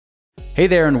Hey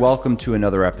there, and welcome to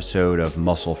another episode of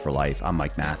Muscle for Life. I'm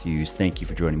Mike Matthews. Thank you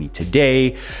for joining me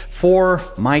today for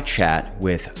my chat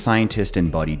with scientist and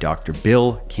buddy Dr.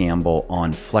 Bill Campbell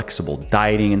on flexible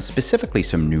dieting, and specifically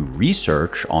some new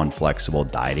research on flexible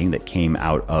dieting that came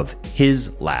out of his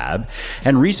lab,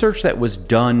 and research that was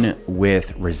done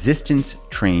with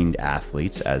resistance-trained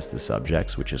athletes as the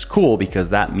subjects, which is cool because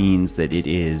that means that it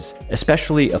is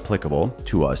especially applicable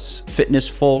to us fitness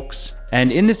folks. And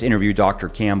in this interview, Dr.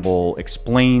 Campbell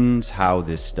explains how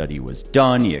this study was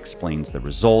done, he explains the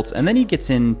results, and then he gets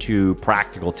into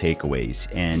practical takeaways.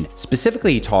 And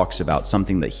specifically, he talks about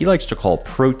something that he likes to call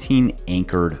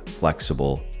protein-anchored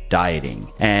flexible dieting.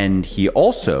 And he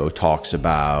also talks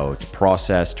about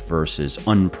processed versus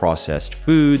unprocessed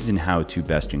foods and how to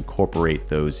best incorporate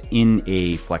those in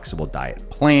a flexible diet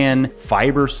plan,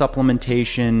 fiber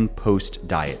supplementation,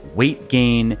 post-diet weight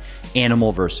gain,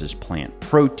 animal versus plant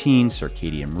protein,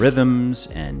 circadian rhythms,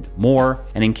 and more.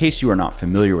 And in case you are not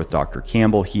familiar with Dr.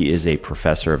 Campbell, he is a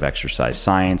professor of exercise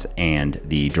science and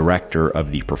the director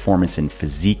of the Performance and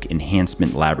Physique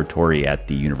Enhancement Laboratory at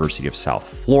the University of South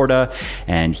Florida.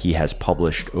 And he has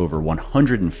published over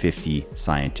 150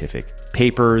 scientific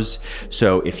papers.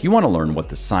 So if you want to learn what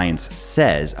the science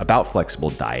says about flexible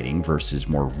dieting versus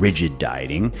more rigid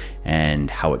dieting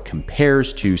and how it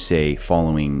compares to, say,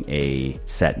 following a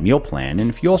set meal plan,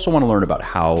 and if you also want to learn about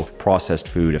how processed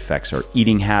food affects our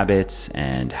eating habits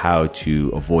and how to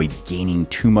avoid gaining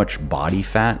too much body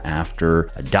fat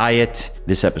after a diet,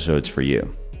 this episode's for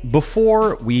you.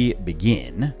 Before we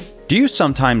begin, do you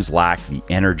sometimes lack the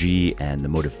energy and the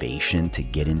motivation to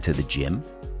get into the gym?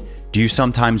 Do you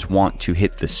sometimes want to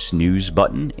hit the snooze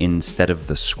button instead of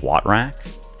the squat rack?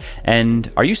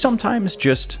 And are you sometimes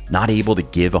just not able to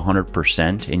give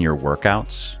 100% in your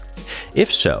workouts?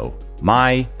 If so,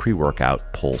 my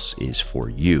pre-workout Pulse is for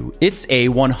you. It's a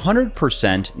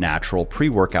 100% natural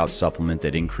pre-workout supplement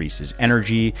that increases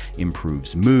energy,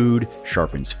 improves mood,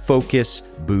 sharpens focus,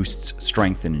 boosts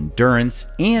strength and endurance,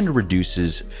 and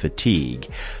reduces fatigue.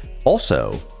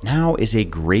 Also, now is a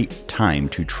great time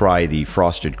to try the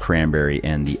frosted cranberry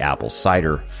and the apple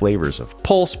cider flavors of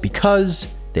Pulse because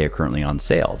they are currently on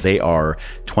sale. They are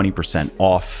 20%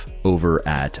 off over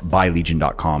at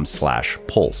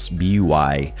buylegion.com/pulse,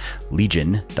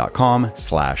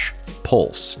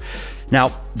 buylegion.com/pulse.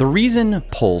 Now, the reason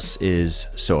Pulse is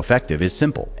so effective is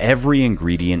simple. Every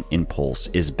ingredient in Pulse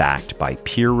is backed by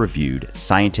peer-reviewed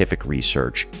scientific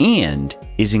research and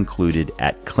is included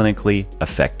at clinically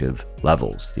effective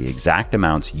levels, the exact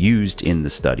amounts used in the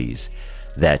studies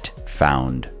that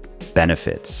found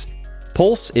benefits.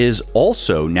 Pulse is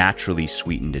also naturally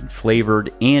sweetened and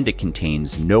flavored, and it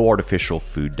contains no artificial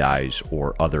food dyes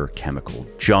or other chemical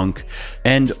junk.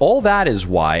 And all that is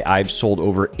why I've sold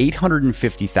over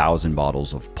 850,000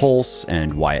 bottles of Pulse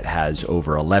and why it has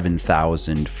over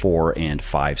 11,000 4- and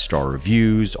 5-star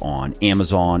reviews on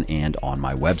Amazon and on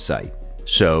my website.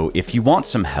 So if you want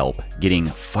some help getting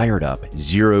fired up,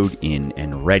 zeroed in,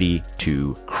 and ready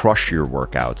to crush your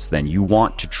workouts, then you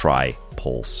want to try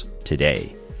Pulse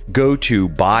today. Go to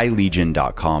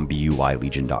buylegion.com,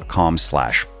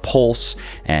 buylegion.com/pulse,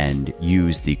 and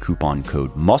use the coupon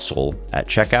code MUSCLE at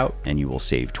checkout, and you will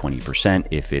save 20%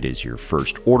 if it is your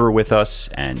first order with us.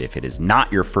 And if it is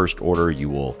not your first order, you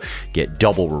will get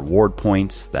double reward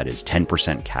points. That is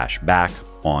 10% cash back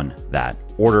on that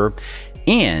order.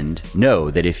 And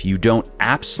know that if you don't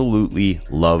absolutely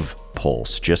love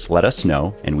Pulse, just let us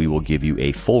know and we will give you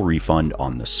a full refund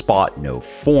on the spot. No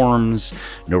forms,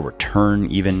 no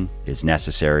return even is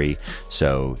necessary.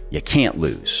 So you can't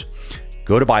lose.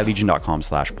 Go to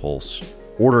buylegion.com/pulse,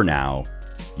 order now,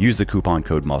 use the coupon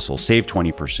code MUSCLE, save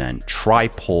 20%, try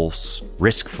Pulse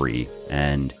risk-free,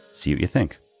 and see what you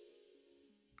think.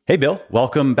 Hey, Bill,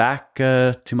 welcome back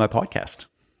to my podcast.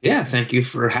 Yeah, thank you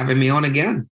for having me on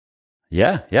again.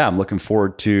 Yeah, I'm looking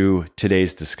forward to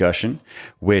today's discussion,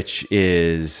 which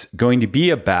is going to be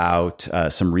about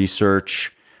some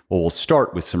research. Well, we'll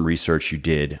start with some research you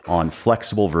did on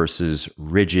flexible versus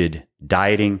rigid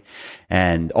dieting,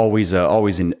 and always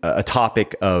a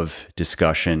topic of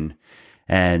discussion.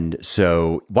 And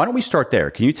so why don't we start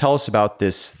there? Can you tell us about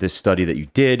this study that you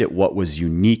did, what was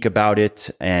unique about it,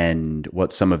 and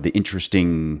what some of the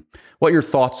what your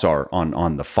thoughts are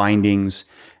on the findings?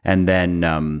 And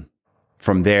then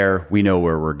from there, we know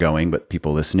where we're going, but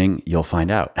people listening, you'll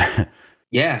find out.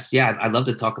 Yes. Yeah. I'd love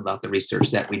to talk about the research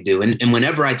that we do. And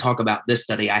whenever I talk about this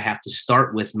study, I have to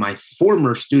start with my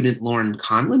former student, Lauren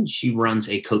Conlon. She runs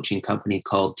a coaching company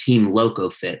called Team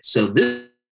LocoFit. So this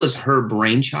was her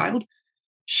brainchild.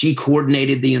 She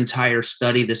coordinated the entire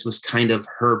study. This was kind of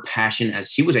her passion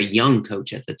as she was a young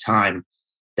coach at the time.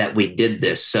 that we did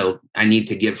this. So I need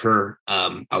to give her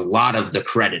a lot of the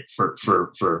credit for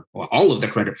well, all of the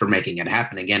credit for making it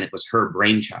happen. Again, it was her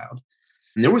brainchild.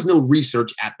 And there was no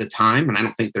research at the time, and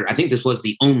I think this was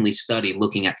the only study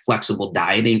looking at flexible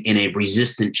dieting in a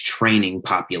resistance training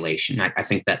population. I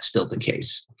think that's still the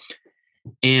case.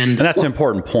 And that's an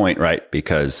important point, right?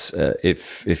 Because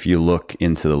if you look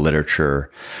into the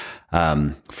literature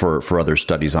for other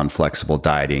studies on flexible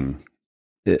dieting,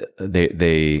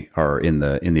 they are in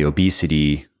the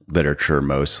obesity literature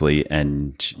mostly,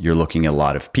 and you're looking at a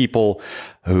lot of people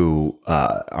who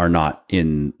are not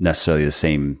in necessarily the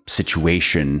same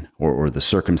situation or the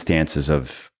circumstances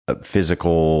of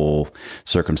physical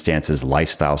circumstances,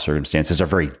 lifestyle circumstances are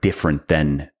very different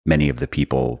than many of the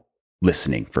people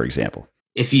listening, for example.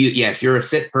 If you're a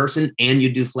fit person and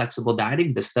you do flexible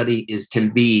dieting, the study can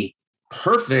be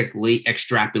perfectly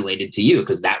extrapolated to you,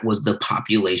 because that was the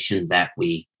population that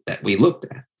we looked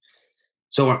at.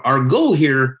 So our goal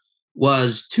here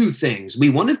was two things. We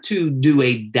wanted to do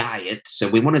a diet. So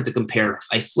we wanted to compare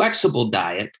a flexible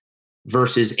diet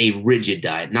versus a rigid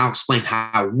diet. And I'll explain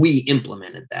how we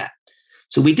implemented that.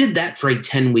 So we did that for a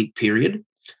 10-week period.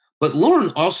 But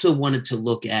Lauren also wanted to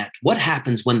look at what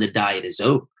happens when the diet is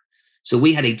over. So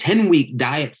we had a 10-week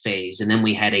diet phase, and then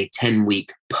we had a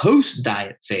 10-week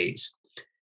post-diet phase.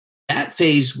 That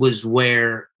phase was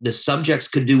where the subjects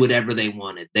could do whatever they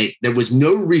wanted. There was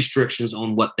no restrictions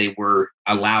on what they were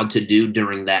allowed to do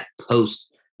during that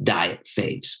post-diet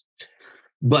phase.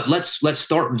 But let's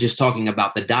start just talking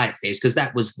about the diet phase, because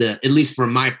that was at least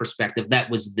from my perspective, that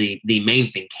was the main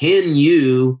thing. Can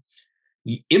you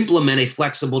implement a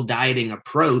flexible dieting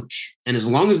approach, and as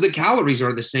long as the calories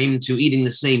are the same to eating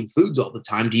the same foods all the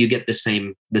time, do you get the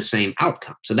same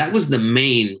outcome? So that was the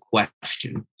main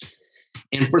question.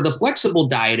 And for the flexible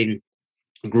dieting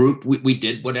group, we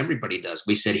did what everybody does.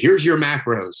 We said, here's your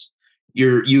macros.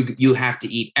 You have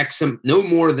to eat no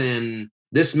more than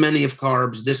this many of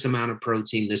carbs, this amount of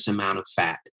protein, this amount of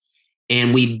fat.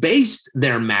 And we based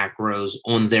their macros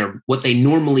on what they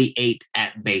normally ate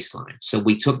at baseline. So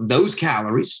we took those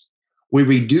calories, we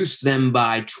reduced them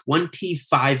by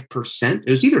 25%. It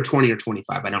was either 20 or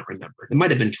 25. I don't remember. It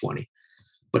might have been 20,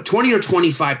 but 20 or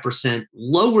 25%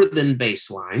 lower than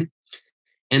baseline.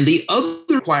 And the other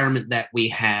requirement that we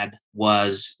had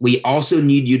was we also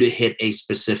need you to hit a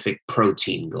specific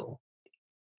protein goal.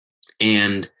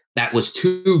 And that was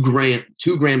 2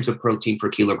 grams of protein per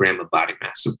kilogram of body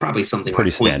mass. So probably something like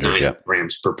 0.9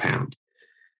 grams per pound.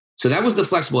 So that was the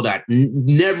flexible diet.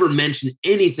 Never mentioned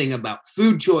anything about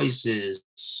food choices,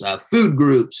 food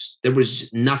groups. There was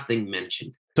nothing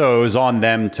mentioned. So it was on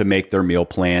them to make their meal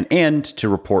plan and to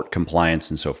report compliance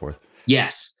and so forth.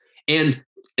 Yes. And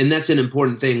that's an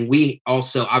important thing. We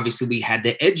also, obviously, we had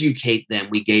to educate them.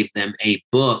 We gave them a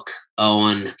book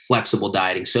on flexible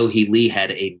dieting. Sohee Lee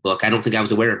had a book. I don't think I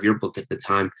was aware of your book at the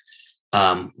time,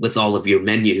 with all of your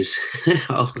menus,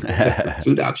 all of the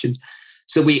food options.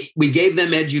 So we gave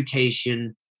them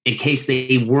education in case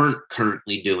they weren't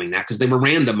currently doing that, because they were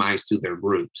randomized to their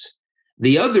groups.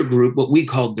 The other group, what we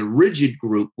called the rigid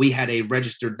group, we had a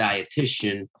registered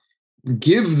dietitian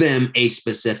give them a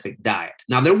specific diet.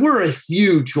 Now, there were a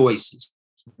few choices,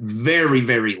 very,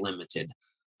 very limited.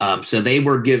 So they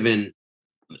were given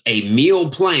a meal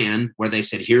plan where they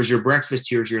said, here's your breakfast,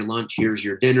 here's your lunch, here's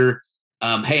your dinner.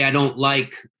 Hey, I don't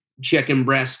like chicken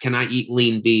breast. Can I eat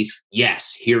lean beef?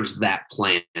 Yes, here's that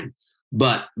plan.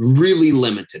 But really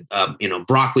limited,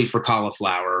 broccoli for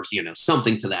cauliflower,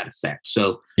 something to that effect.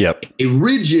 So a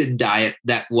rigid diet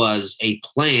that was a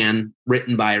plan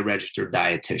written by a registered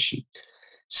dietitian.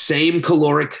 Same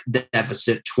caloric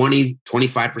deficit,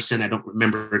 25%. I don't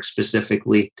remember it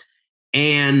specifically.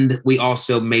 And we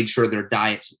also made sure their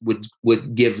diets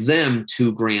would give them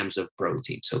 2 grams of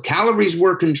protein. So calories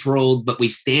were controlled, but we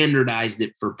standardized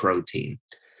it for protein.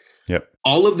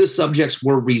 All of the subjects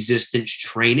were resistance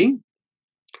training.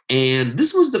 And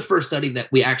this was the first study that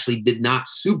we actually did not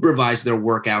supervise their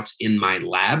workouts in my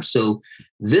lab. So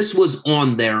this was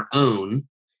on their own.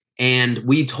 And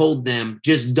we told them,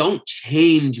 just don't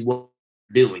change what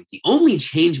you're doing. The only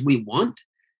change we want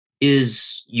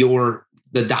is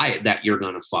the diet that you're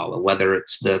going to follow, whether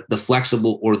it's the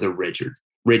flexible or the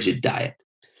rigid diet.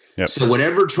 So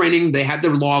whatever training, they had to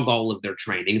log all of their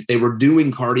training. If they were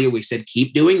doing cardio, we said,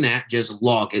 keep doing that, just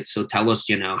log it. So tell us,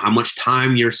 how much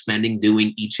time you're spending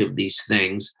doing each of these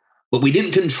things. But we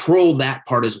didn't control that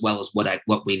part as well as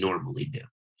what we normally do.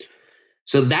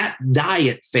 So that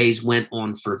diet phase went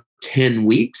on for 10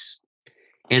 weeks.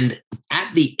 And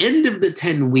at the end of the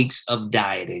 10 weeks of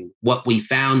dieting, what we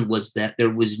found was that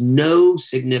there was no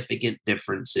significant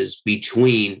differences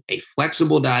between a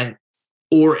flexible diet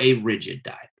or a rigid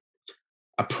diet.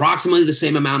 Approximately the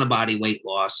same amount of body weight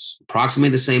loss, approximately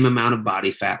the same amount of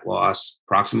body fat loss,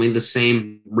 approximately the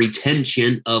same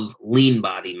retention of lean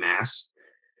body mass.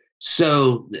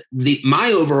 So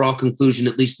my overall conclusion,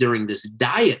 at least during this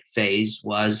diet phase,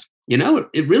 was,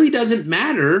 it really doesn't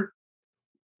matter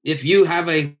if you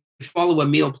follow a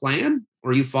meal plan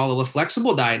or you follow a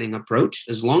flexible dieting approach.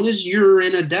 As long as you're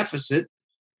in a deficit,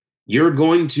 you're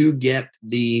going to get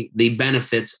the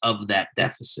benefits of that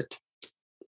deficit.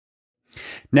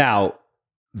 Now,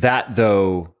 that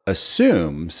though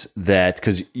assumes that,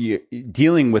 because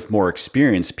dealing with more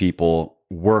experienced people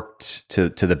worked to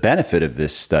the benefit of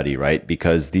this study, right?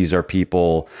 Because these are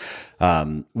people.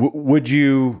 Would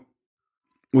you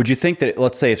think that,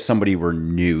 let's say, if somebody were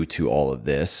new to all of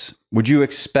this, would you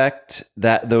expect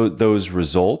that those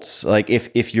results, like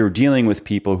if you're dealing with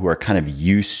people who are kind of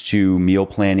used to meal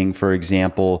planning, for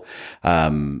example,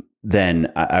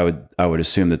 then I would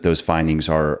assume that those findings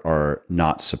are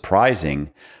not surprising.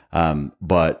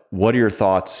 But what are your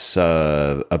thoughts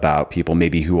about people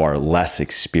maybe who are less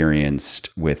experienced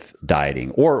with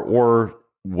dieting, or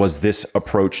was this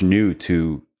approach new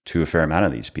to a fair amount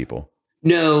of these people?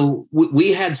 No,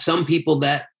 we had some people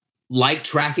that liked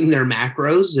tracking their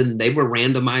macros, and they were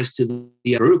randomized to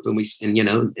the group. And we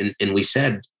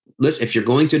said, listen, if you're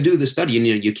going to do the study,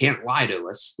 you can't lie to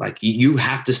us. Like, you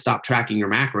have to stop tracking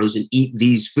your macros and eat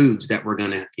these foods that we're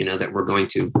going to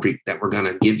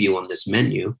give you on this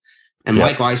menu. And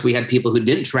likewise, we had people who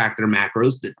didn't track their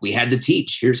macros that we had to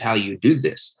teach. Here's how you do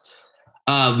this.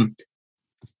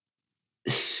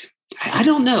 I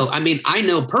don't know. I mean, I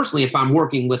know personally, if I'm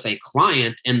working with a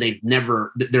client and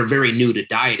they're very new to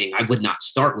dieting, I would not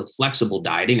start with flexible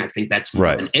dieting. I think that's more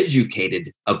of an educated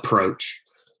approach.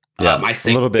 Yeah, I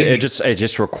think a little bit. It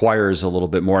just requires a little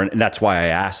bit more, and that's why I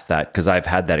asked that, because I've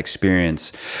had that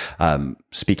experience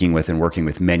speaking with and working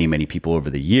with many people over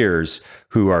the years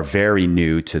who are very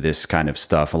new to this kind of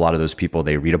stuff. A lot of those people,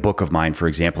 they read a book of mine, for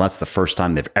example. That's the first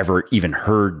time they've ever even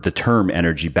heard the term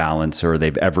energy balance, or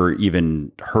they've ever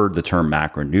even heard the term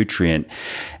macronutrient,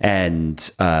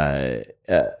 and a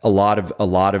lot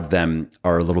of them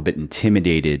are a little bit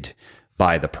intimidated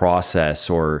by the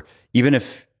process, or even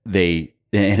if they.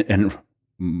 And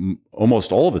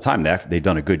almost all of the time, they've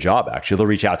done a good job. Actually, they'll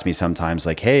reach out to me sometimes,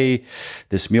 like, "Hey,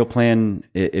 this meal plan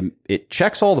it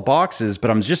checks all the boxes, but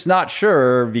I'm just not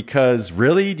sure, because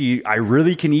really, I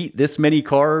really can eat this many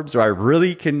carbs, or I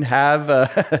really can have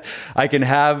I can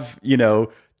have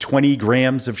 20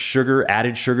 grams of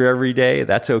added sugar every day.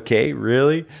 That's okay,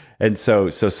 really." And so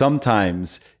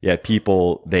sometimes,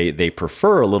 people they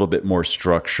prefer a little bit more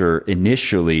structure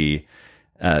initially,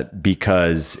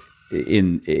 because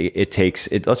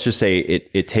let's just say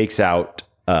it takes out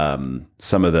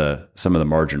some of the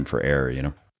margin for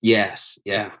error, Yes.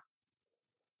 Yeah.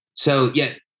 So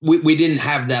we didn't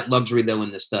have that luxury though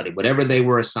in the study. Whatever they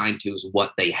were assigned to is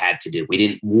what they had to do. We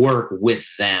didn't work with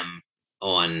them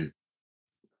on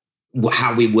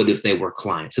how we would if they were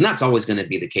clients. And that's always going to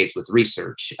be the case with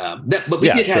research. But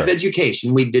we did have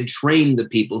education. We did train the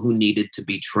people who needed to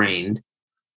be trained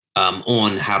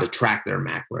on how to track their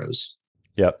macros.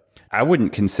 Yep. I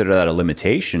wouldn't consider that a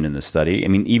limitation in the study. I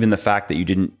mean, even the fact that you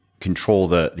didn't control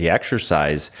the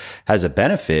exercise has a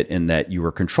benefit in that you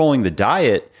were controlling the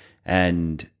diet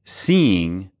and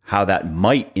seeing how that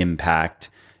might impact.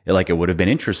 Like, it would have been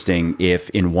interesting if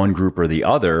in one group or the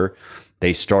other,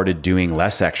 they started doing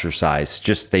less exercise,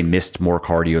 just they missed more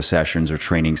cardio sessions or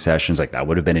training sessions. Like, that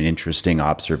would have been an interesting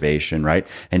observation, right?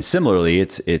 And similarly,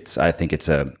 I think it's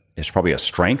probably a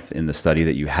strength in the study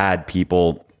that you had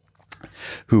people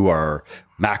who are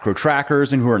macro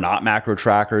trackers and who are not macro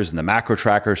trackers, and the macro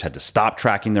trackers had to stop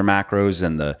tracking their macros,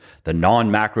 and the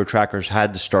non-macro trackers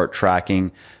had to start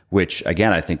tracking, which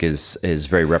again, I think is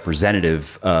very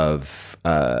representative of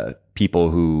a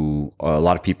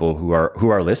lot of people who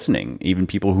are listening, even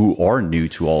people who are new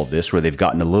to all of this, where they've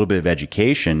gotten a little bit of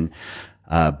education,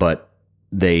 but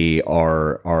they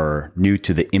are new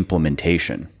to the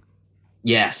implementation.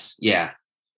 Yes. Yeah.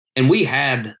 And we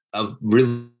had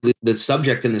the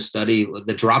subject in the study,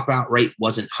 the dropout rate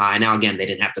wasn't high. Now, again, they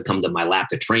didn't have to come to my lab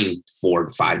to train 4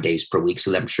 to 5 days per week,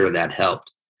 so I'm sure that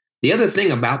helped. The other thing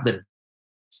about the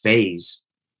phase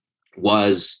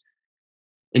was,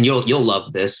 and you'll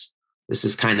love this. This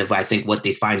is kind of, I think, what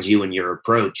defines you and your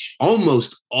approach.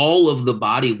 Almost all of the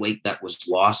body weight that was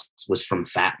lost was from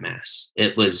fat mass.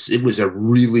 It was a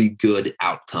really good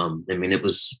outcome. I mean, it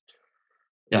was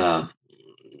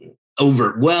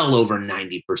well over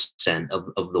 90%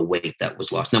 of the weight that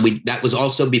was lost. Now, that was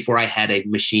also before I had a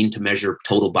machine to measure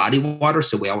total body water.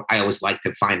 So I always like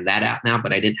to find that out now,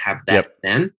 but I didn't have that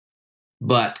then.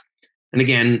 But And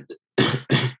again,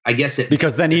 I guess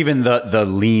because then even the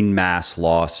lean mass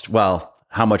lost. Well,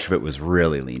 how much of it was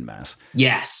really lean mass?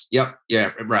 Yes. Yep.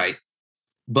 Yeah. Right.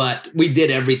 But we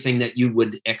did everything that you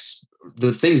would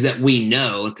the things that we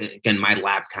know. Again, my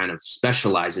lab kind of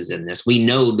specializes in this. We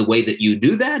know the way that you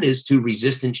do that is to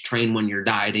resistance train when you're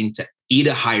dieting, to eat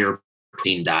a higher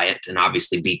protein diet, and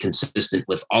obviously be consistent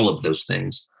with all of those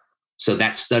things. So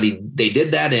that study, they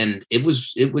did that, and it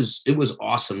was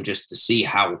awesome just to see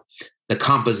how the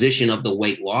composition of the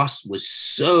weight loss was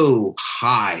so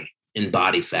high in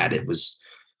body fat. It was,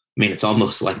 I mean, it's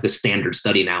almost like the standard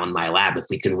study now in my lab. If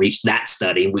we can reach that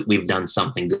study, we've done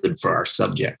something good for our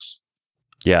subjects.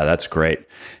 Yeah, that's great.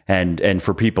 And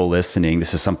for people listening,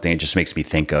 this is something that just makes me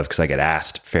think of, because I get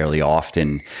asked fairly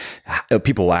often.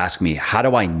 People ask me, how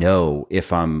do I know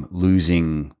if I'm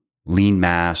losing lean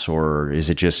mass, or is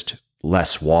it just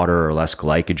less water or less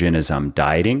glycogen as I'm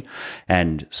dieting?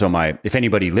 And so if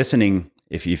anybody listening,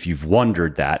 if you've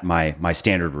wondered that, my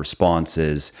standard response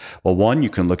is, well, one, you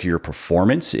can look at your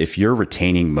performance. If you're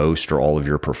retaining most or all of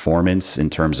your performance in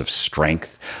terms of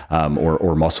strength,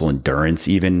 or muscle endurance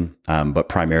even, but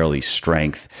primarily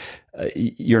strength,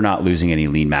 you're not losing any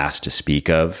lean mass to speak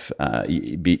of.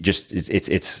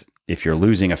 It's if you're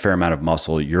losing a fair amount of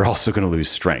muscle, you're also going to lose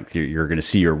strength. You're going to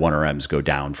see your 1RMs go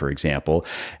down, for example.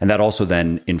 And that also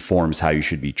then informs how you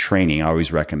should be training. I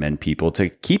always recommend people to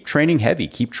keep training heavy,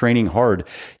 keep training hard,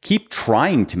 keep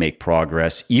trying to make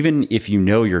progress, even if you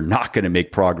know you're not going to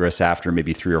make progress after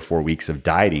maybe 3 or 4 weeks of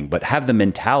dieting, but have the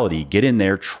mentality, get in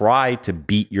there, try to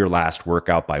beat your last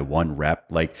workout by 1 rep.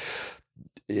 Like,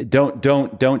 don't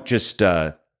just,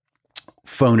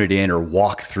 phone it in or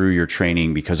walk through your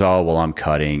training because, oh, well, I'm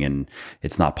cutting and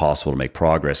it's not possible to make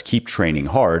progress. Keep training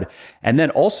hard. And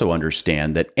then also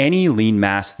understand that any lean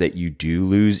mass that you do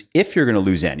lose, if you're going to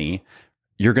lose any,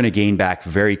 you're going to gain back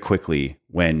very quickly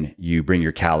when you bring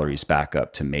your calories back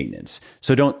up to maintenance.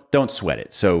 So don't sweat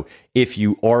it. So if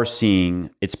you are seeing,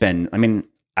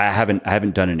 I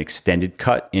haven't done an extended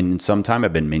cut in some time.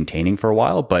 I've been maintaining for a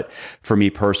while, but for me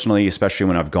personally, especially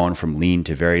when I've gone from lean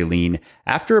to very lean,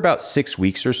 after about 6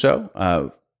 weeks or so,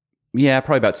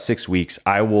 probably about 6 weeks,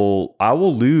 I will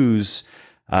lose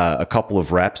a couple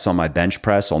of reps on my bench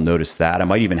press. I'll notice that I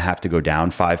might even have to go down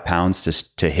 5 pounds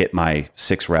to hit my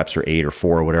 6 reps or 8 or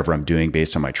 4 or whatever I'm doing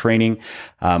based on my training.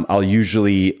 I'll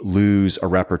usually lose a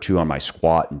rep or 2 on my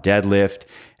squat and deadlift,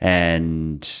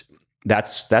 and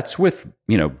that's with,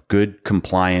 good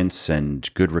compliance and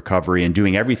good recovery and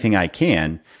doing everything I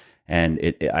can.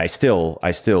 And I still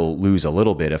lose a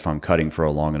little bit if I'm cutting for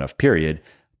a long enough period.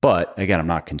 But again, I'm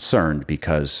not concerned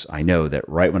because I know that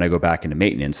right when I go back into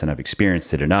maintenance, and I've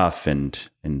experienced it enough. And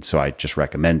so I just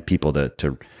recommend people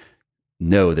to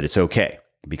know that it's okay,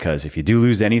 because if you do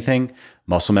lose anything,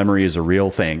 muscle memory is a real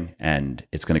thing and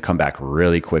it's going to come back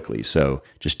really quickly. So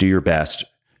just do your best,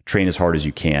 train as hard as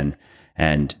you can.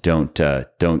 And don't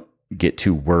get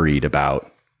too worried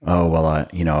about, oh, well,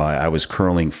 I was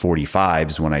curling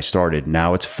 45s when I started.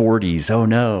 Now it's 40s. Oh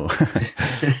no.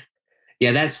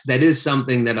 Yeah, that is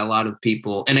something that a lot of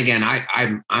people, and again,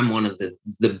 I'm one of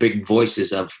the big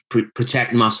voices of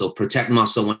protect muscle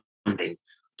bonding.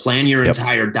 Plan your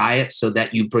entire diet so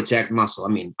that you protect muscle. I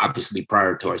mean, obviously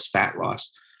prioritize fat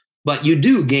loss, but you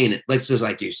do gain it. Like, just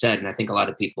like you said, and I think a lot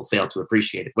of people fail to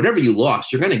appreciate it. Whatever you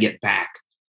lost, you're going to get back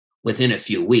within a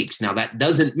few weeks. Now, that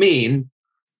doesn't mean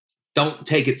don't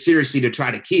take it seriously to try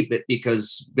to keep it,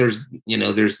 because there's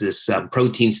this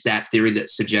protein stat theory that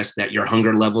suggests that your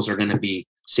hunger levels are going to be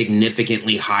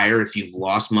significantly higher if you've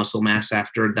lost muscle mass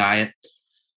after a diet.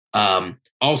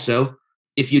 Also,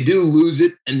 if you do lose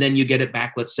it and then you get it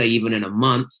back, let's say even in a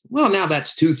month, well, now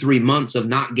that's 2-3 months of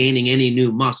not gaining any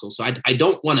new muscle. So I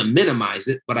don't want to minimize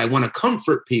it, but I want to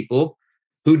comfort people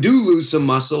who do lose some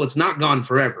muscle. It's not gone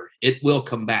forever. It will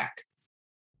come back.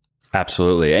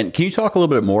 Absolutely. And can you talk a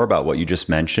little bit more about what you just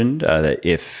mentioned, that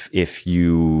if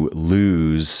you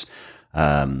lose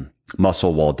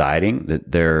muscle while dieting,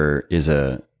 that there is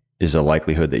a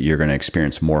likelihood that you're going to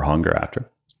experience more hunger after?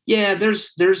 Yeah,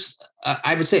 there's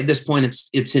I would say at this point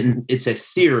it's a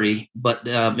theory, but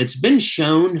it's been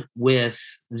shown with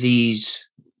these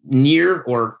near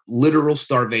or literal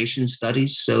starvation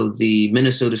studies. So the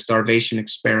Minnesota starvation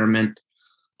experiment,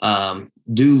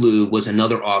 Dulu was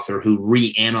another author who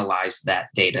reanalyzed that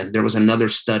data. There was another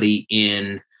study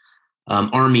in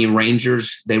Army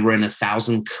Rangers. They were in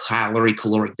 1,000-calorie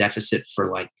caloric deficit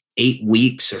for like 8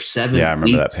 weeks or 7 weeks. Yeah, I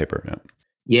remember that paper.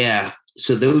 Yeah.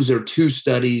 So those are 2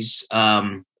 studies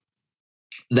that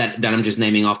I'm just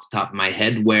naming off the top of my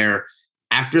head, where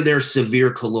after their severe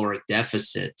caloric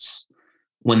deficits,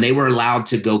 when they were allowed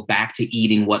to go back to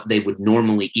eating what they would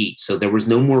normally eat, so there was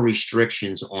no more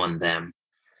restrictions on them,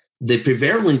 the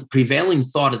prevailing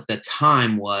thought at the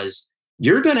time was,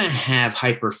 you're going to have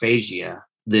hyperphagia,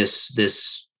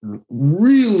 this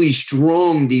really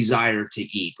strong desire to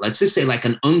eat. Let's just say like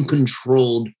an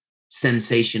uncontrolled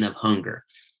sensation of hunger.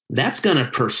 That's going to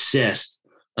persist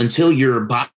until your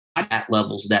body fat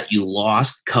levels that you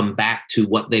lost come back to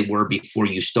what they were before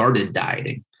you started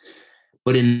dieting.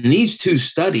 But in these two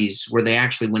studies where they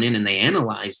actually went in and they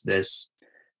analyzed this,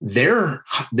 their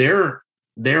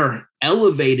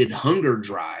elevated hunger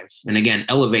drive, and again,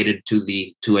 elevated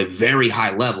to a very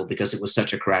high level because it was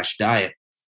such a crash diet,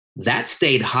 that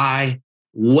stayed high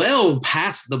well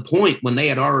past the point when they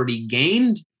had already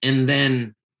gained and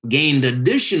then gained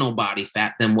additional body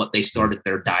fat than what they started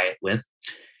their diet with.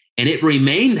 And it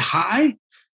remained high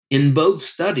in both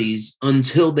studies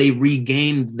until they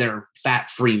regained their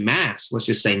fat-free mass, let's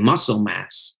just say muscle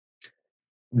mass,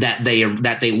 that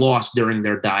they lost during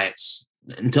their diets,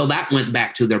 until that went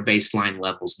back to their baseline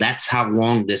levels. That's how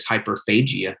long this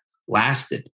hyperphagia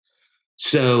lasted.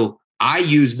 So I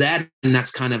use that, and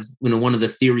that's kind of one of the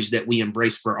theories that we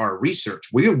embrace for our research.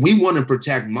 We want to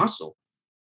protect muscle,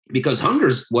 because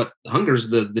hunger's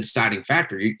the deciding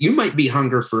factor. You might be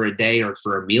hunger for a day or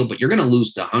for a meal, but you're going to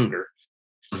lose to hunger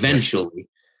eventually.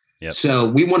 Yep. So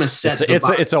we want to set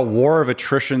it's a war of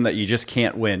attrition that you just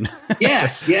can't win.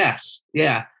 Yes.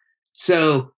 Yeah.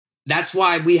 So that's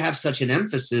why we have such an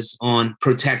emphasis on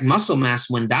protect muscle mass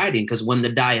when dieting, because when the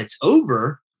diet's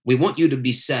over, we want you to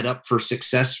be set up for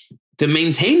success to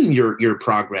maintain your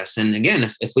progress. And again,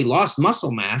 if we lost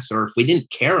muscle mass, or if we didn't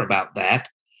care about that,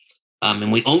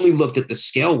 and we only looked at the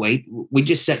scale weight, we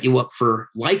just set you up for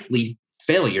likely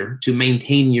failure to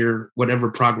maintain your whatever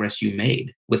progress you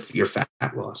made with your fat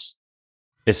loss.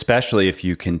 Especially if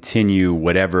you continue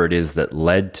whatever it is that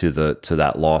led to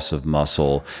that loss of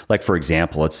muscle. Like, for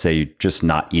example, let's say you're just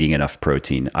not eating enough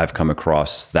protein. I've come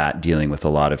across that dealing with a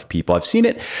lot of people. I've seen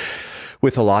it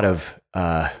with a lot of,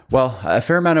 a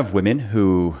fair amount of women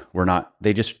who were not,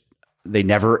 they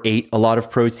never ate a lot of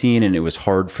protein, and it was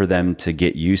hard for them to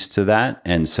get used to that.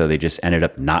 And so they just ended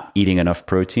up not eating enough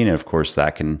protein. And of course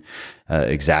that can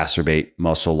exacerbate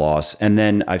muscle loss. And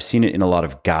then I've seen it in a lot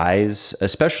of guys,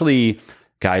 especially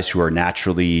guys who are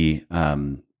naturally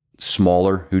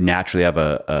smaller, who naturally have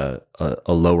a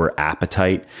lower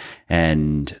appetite.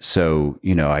 And so,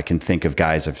 I can think of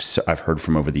guys I've heard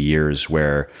from over the years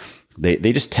where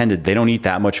they just they don't eat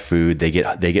that much food. They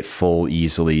get full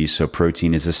easily. So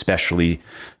protein is especially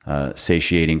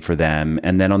satiating for them.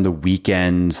 And then on the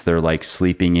weekends, they're like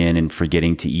sleeping in and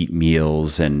forgetting to eat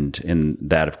meals. And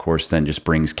that, of course, then just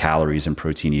brings calories and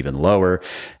protein even lower.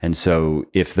 And so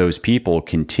if those people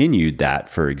continued that,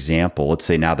 for example, let's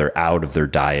say now they're out of their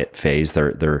diet phase,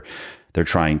 they're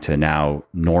trying to now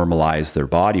normalize their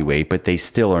body weight, but they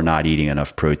still are not eating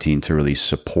enough protein to really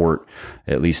support,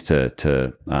 at least to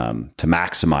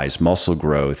maximize muscle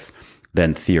growth.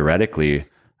 Then theoretically,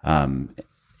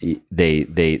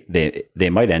 they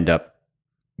might end up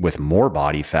with more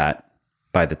body fat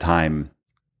by the time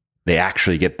they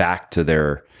actually get back to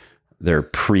their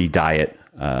pre-diet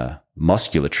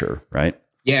musculature, right?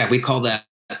 Yeah, we call that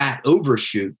fat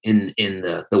overshoot in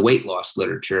the weight loss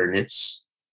literature, and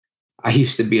I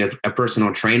used to be a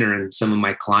personal trainer, and some of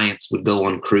my clients would go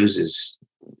on cruises.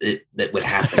 That would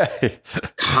happen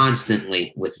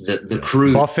constantly with the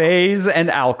cruise. Buffets and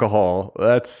alcohol.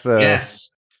 That's yes.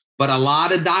 But a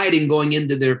lot of dieting going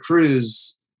into their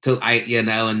cruise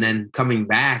and then coming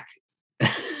back.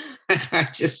 I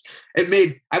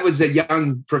was a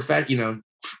young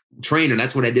trainer.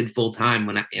 That's what I did full time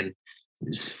and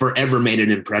it's forever made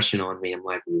an impression on me. I'm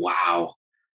like, wow.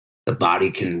 The body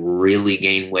can really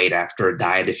gain weight after a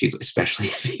diet, especially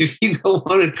if you go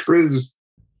on a cruise.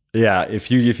 Yeah, if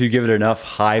you give it enough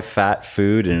high fat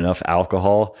food and enough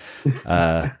alcohol,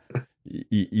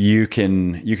 you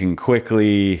can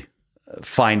quickly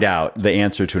find out the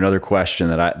answer to another question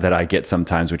that I get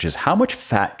sometimes, which is, how much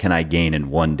fat can I gain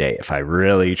in one day if I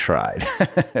really tried?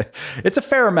 It's a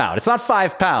fair amount. It's not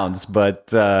 5 pounds, but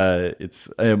it's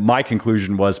my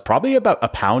conclusion was probably about a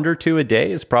pound or two a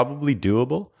day is probably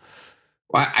doable.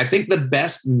 Well, I think the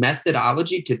best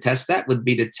methodology to test that would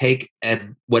be to take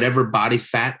whatever body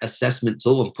fat assessment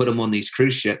tool and put them on these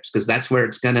cruise ships, because that's where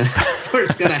it's gonna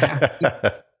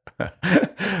happen.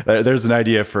 There's an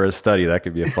idea for a study that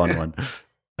could be a fun one.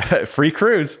 Free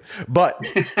cruise, but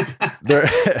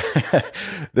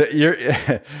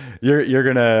you're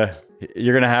gonna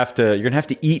have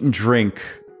to eat and drink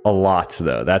a lot,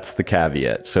 though. That's the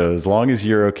caveat. So as long as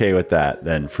you're okay with that,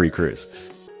 then free cruise.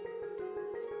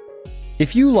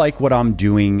 If you like what I'm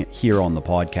doing here on the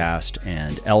podcast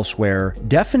and elsewhere,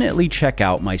 definitely check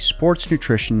out my sports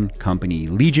nutrition company,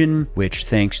 Legion, which,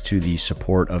 thanks to the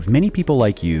support of many people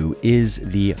like you, is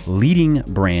the leading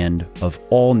brand of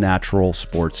all natural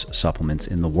sports supplements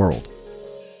in the world.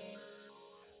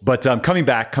 But coming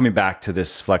back to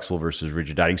this flexible versus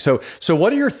rigid dieting. So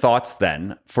what are your thoughts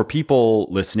then for people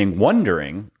listening,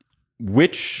 wondering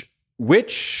which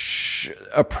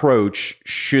approach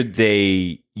should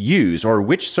they use, or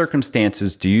which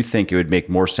circumstances do you think it would make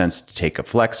more sense to take a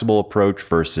flexible approach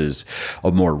versus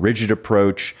a more rigid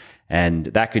approach? And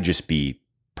that could just be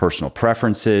personal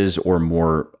preferences or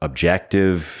more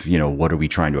objective. What are we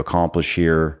trying to accomplish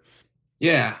here?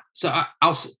 Yeah. So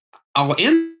I'll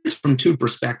answer from two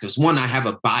perspectives. One, I have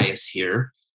a bias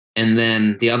here. And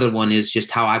then the other one is just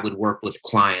how I would work with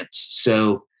clients.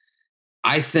 So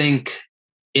I think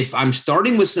if I'm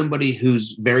starting with somebody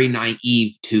who's very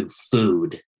naive to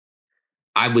food,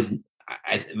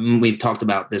 we've talked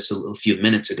about this a few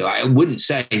minutes ago. I wouldn't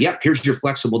say, yep, here's your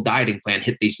flexible dieting plan,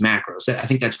 hit these macros. I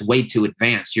think that's way too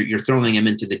advanced. You're throwing them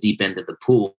into the deep end of the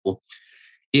pool.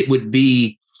 It would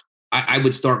be, I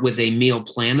would start with a meal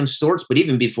plan of sorts, but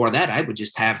even before that, I would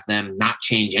just have them not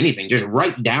change anything. Just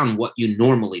write down what you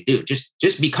normally do.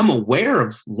 Just become aware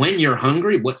of when you're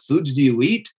hungry, what foods do you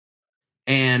eat?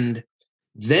 And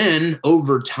then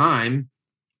over time,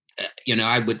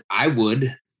 I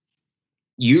would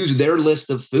use their list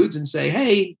of foods and say,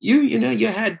 hey, you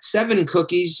had 7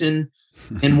 cookies and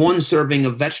 1 serving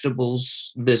of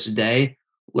vegetables this day.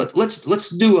 Let's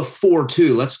do a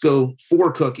 4-2. Let's go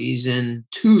 4 cookies and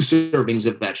 2 servings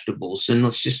of vegetables. And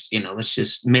let's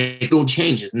just make little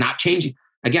changes, not changing.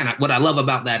 Again, what I love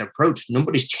about that approach,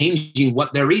 nobody's changing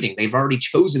what they're eating. They've already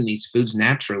chosen these foods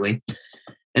naturally.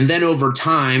 And then over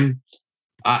time,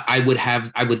 I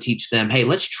would teach them, hey,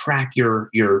 let's track your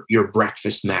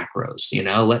breakfast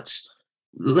macros.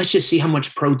 Let's just see how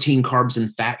much protein, carbs,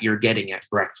 and fat you're getting at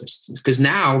breakfast. Because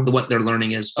now what they're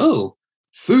learning is,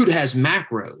 food has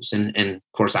macros. And of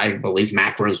course, I believe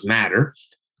macros matter,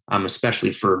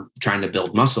 especially for trying to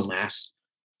build muscle mass.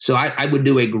 So I would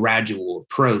do a gradual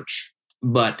approach.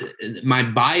 But my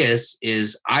bias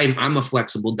is I'm a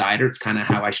flexible dieter. It's kind of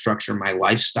how I structure my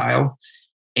lifestyle.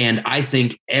 And I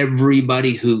think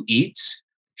everybody who eats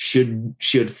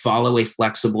should follow a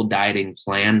flexible dieting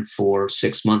plan for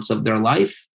 6 months of their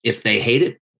life. If they hate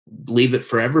it, leave it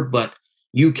forever. But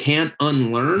you can't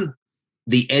unlearn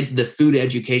the food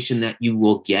education that you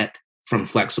will get from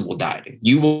flexible dieting.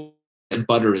 You will know that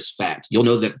butter is fat. You'll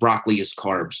know that broccoli is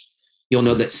carbs. You'll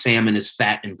know that salmon is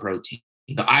fat and protein.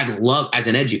 I love, as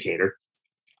an educator,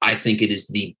 I think it is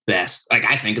the best. Like,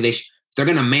 I think they're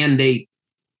going to mandate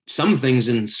some things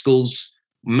in schools,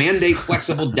 mandate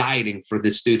flexible dieting for the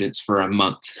students for a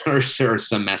month or a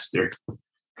semester.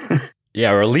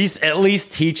 Yeah, or at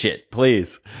least teach it,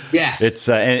 please. Yes, it's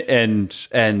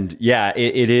and yeah,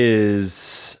 it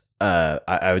is.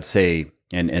 I would say,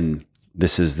 and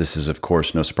this is of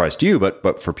course no surprise to you,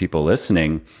 but for people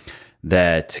listening,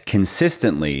 that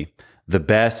consistently the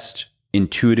best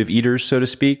intuitive eaters, so to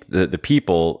speak, the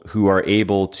people who are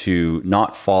able to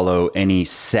not follow any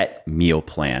set meal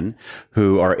plan,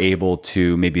 who are able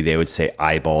to, maybe they would say,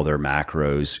 eyeball their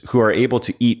macros, who are able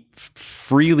to eat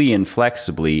freely and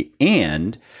flexibly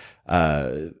and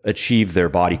achieve their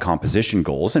body composition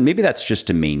goals. And maybe that's just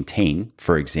to maintain,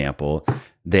 for example,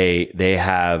 they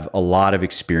have a lot of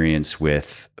experience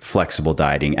with flexible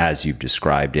dieting as you've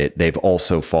described it. They've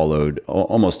also followed,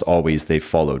 almost always they've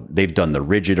done the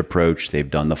rigid approach, they've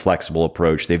done the flexible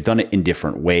approach, they've done it in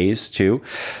different ways too.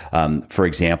 For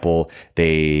example,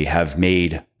 they have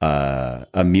made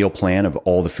a meal plan of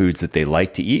all the foods that they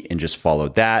like to eat and just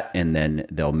followed that. And then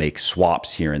they'll make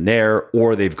swaps here and there,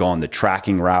 or they've gone the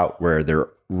tracking route where there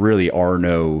really are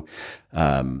no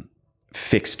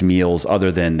fixed meals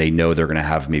other than they know they're going to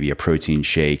have maybe a protein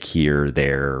shake here,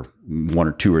 there, 1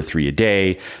 or 2 or 3 a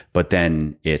day. But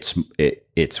then it's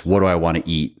what do I want to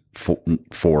eat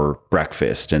for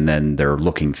breakfast? And then they're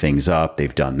looking things up.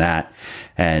 They've done that.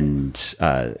 And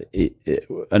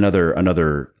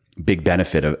another big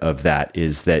benefit of that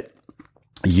is that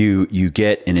you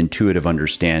get an intuitive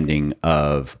understanding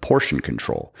of portion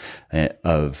control,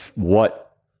 of what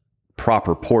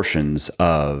proper portions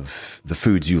of the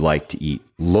foods you like to eat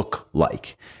look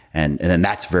like. And then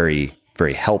that's very,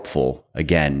 very helpful,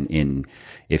 again,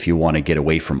 if you want to get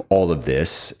away from all of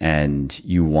this and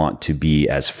you want to be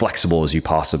as flexible as you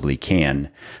possibly can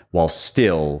while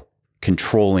still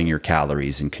controlling your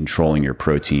calories and controlling your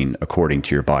protein according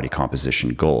to your body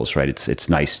composition goals, right? It's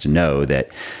nice to know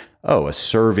that oh, a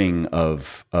serving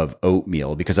of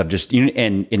oatmeal, because I've just,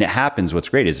 and it happens. What's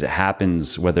great is it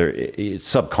happens whether it's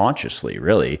subconsciously,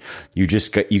 really. You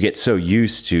get so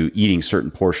used to eating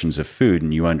certain portions of food,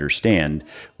 and you understand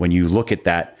when you look at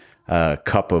that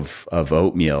cup of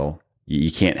oatmeal,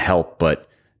 you can't help but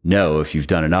know, if you've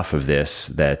done enough of this,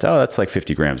 that, oh, that's like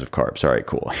 50 grams of carbs. All right,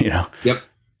 cool. Yep.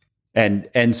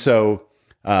 And so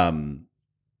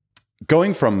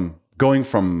going from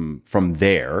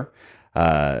there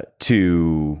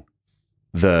to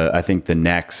I think the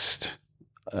next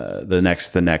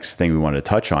thing we want to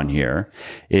touch on here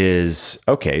is,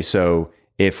 okay, so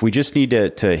if we just need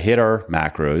to hit our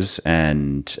macros,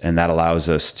 and that allows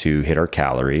us to hit our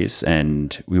calories,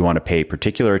 and we want to pay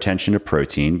particular attention to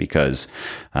protein because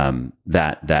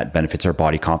that benefits our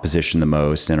body composition the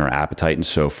most and our appetite and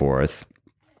so forth.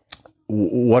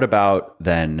 What about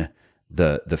then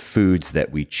the foods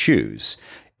that we choose?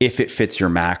 If it fits your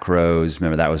macros,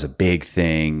 remember that was a big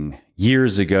thing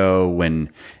years ago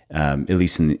when, at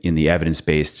least in the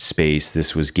evidence-based space,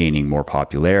 this was gaining more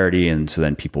popularity. And so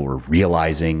then people were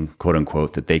realizing, quote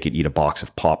unquote, that they could eat a box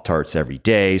of Pop-Tarts every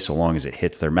day, so long as it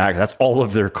hits their macros. That's all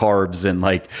of their carbs. And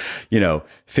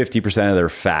 50% of their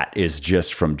fat is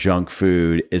just from junk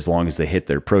food. As long as they hit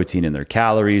their protein and their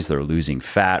calories, they're losing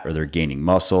fat or they're gaining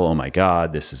muscle. Oh my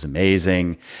God, this is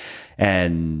amazing.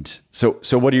 And so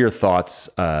what are your thoughts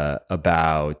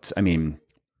about,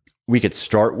 we could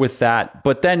start with that,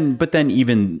 but then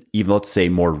even let's say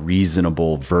more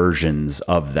reasonable versions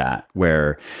of that,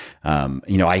 where,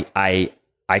 I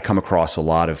come across a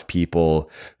lot of people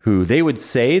who they would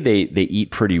say they eat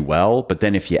pretty well, but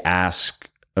then if you ask,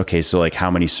 okay, so like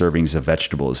how many servings of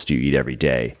vegetables do you eat every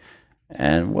day?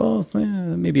 And well,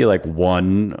 maybe like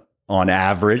one on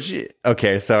average.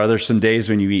 Okay, so are there some days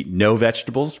when you eat no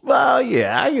vegetables? Well,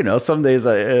 yeah, some days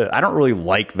I don't really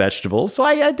like vegetables, so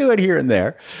I do it here and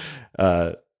there.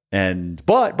 But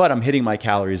I'm hitting my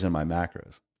calories and my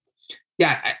macros.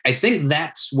 Yeah, I think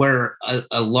that's where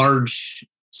a large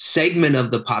segment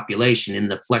of the population in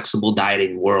the flexible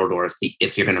dieting world, or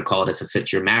if you're going to call it, if it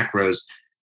fits your macros,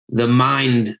 the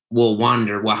mind will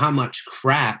wonder, well, how much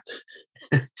crap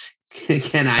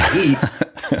can I eat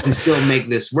and still make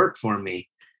this work for me?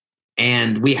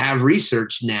 And we have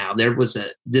research now. There was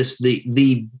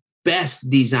the best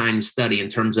designed study in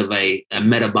terms of a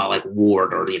metabolic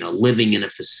ward, or living in a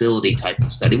facility type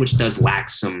of study, which does lack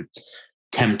some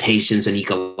temptations and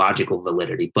ecological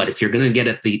validity. But if you're going to get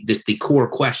at the core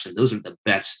question, those are the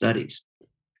best studies.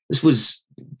 This was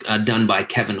done by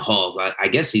Kevin Hall. I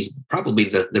guess he's probably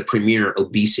the premier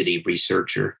obesity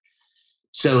researcher.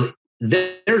 So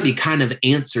there he kind of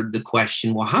answered the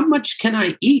question, well, how much can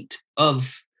I eat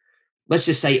of, let's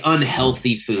just say,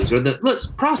 unhealthy foods, or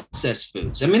processed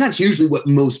foods? That's usually what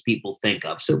most people think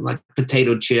of. So like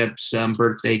potato chips,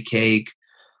 birthday cake,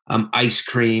 ice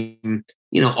cream,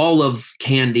 all of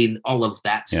candy, all of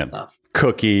that stuff.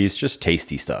 Cookies, just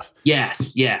tasty stuff.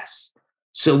 Yes.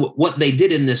 So what they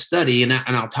did in this study, and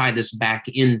I'll tie this back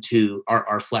into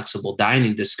our flexible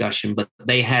dining discussion, but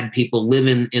they had people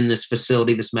living in this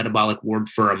facility, this metabolic ward,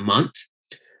 for a month.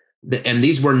 And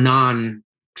these were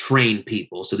non-trained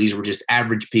people. So these were just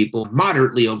average people,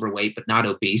 moderately overweight, but not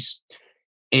obese.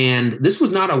 And this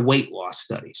was not a weight loss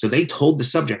study. So they told the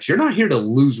subjects, you're not here to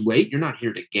lose weight. You're not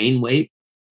here to gain weight.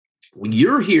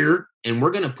 You're here, and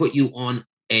we're going to put you on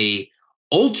a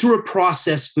ultra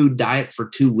processed food diet for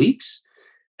 2 weeks.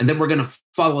 And then we're going to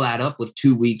follow that up with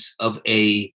 2 weeks of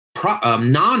a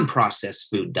non-processed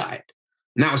food diet.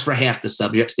 And that was for half the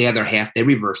subjects. The other half, they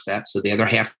reversed that. So the other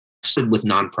half stood with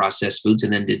non-processed foods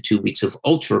and then did 2 weeks of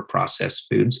ultra-processed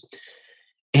foods.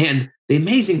 And the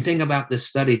amazing thing about this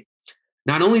study,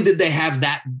 not only did they have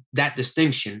that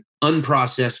distinction,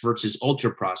 unprocessed versus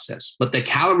ultra-processed, but the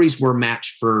calories were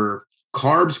matched for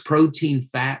carbs, protein,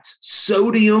 fats,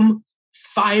 sodium,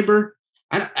 fiber.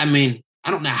 I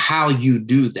don't know how you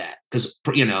do that, because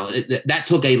that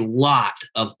took a lot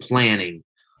of planning.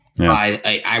 Yeah.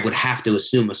 I would have to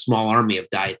assume a small army of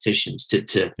dietitians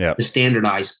to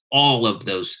standardize all of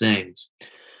those things.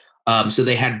 So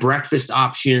they had breakfast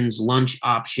options, lunch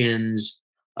options,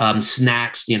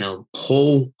 snacks,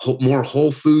 more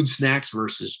whole food snacks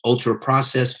versus ultra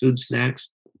processed food snacks.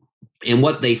 And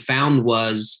what they found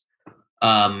was,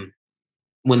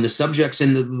 when the subjects,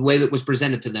 in the way that was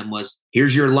presented to them was,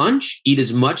 here's your lunch, eat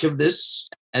as much of this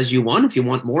as you want. If you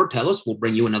want more, tell us, we'll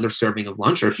bring you another serving of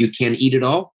lunch. Or if you can't eat it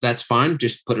all, that's fine,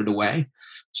 just put it away.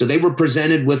 So they were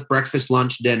presented with breakfast,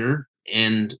 lunch, dinner,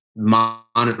 and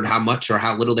monitored how much or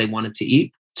how little they wanted to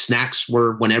eat. Snacks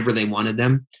were whenever they wanted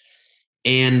them.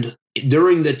 And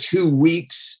during the 2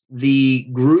 weeks, the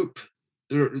group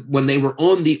when they were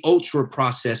on the ultra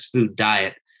processed food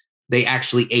diet, they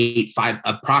actually ate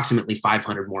approximately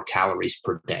 500 more calories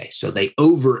per day. So they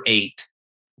overate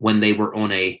when they were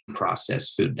on a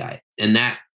processed food diet. And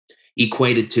that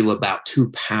equated to about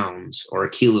 2 pounds or a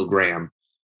kilogram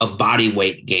of body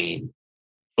weight gain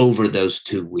over those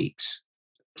 2 weeks.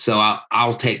 So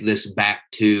I'll take this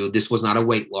back to, this was not a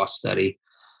weight loss study.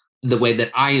 The way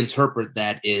that I interpret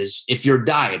that is, if you're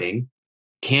dieting,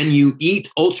 can you eat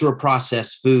ultra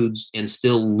processed foods and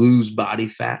still lose body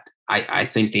fat? I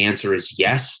think the answer is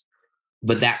yes,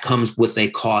 but that comes with a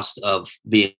cost of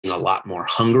being a lot more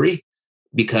hungry,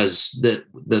 because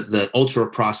the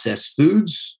ultra processed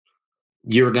foods,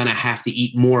 you're going to have to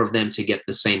eat more of them to get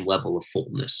the same level of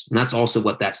fullness. And that's also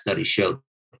what that study showed.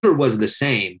 It was the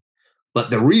same, but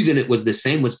the reason it was the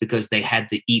same was because they had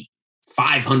to eat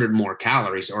 500 more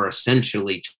calories, or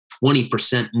essentially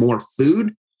 20% more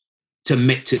food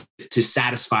to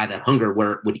satisfy that hunger,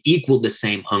 where it would equal the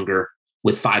same hunger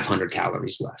with 500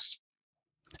 calories less.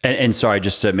 And sorry,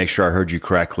 just to make sure I heard you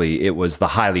correctly, it was the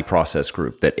highly processed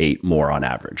group that ate more on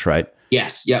average, right?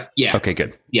 Yes. Yep. Yeah. Okay,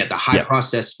 good. Yeah. The high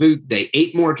processed food, they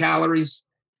ate more calories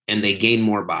and they gained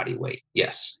more body weight.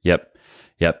 Yes. Yep.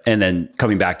 And then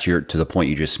coming back to the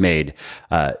point you just made,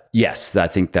 yes, I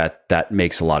think that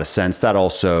makes a lot of sense. That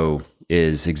also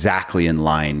is exactly in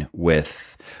line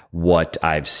with what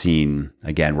I've seen,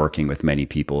 again, working with many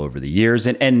people over the years.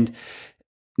 And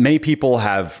many people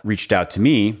have reached out to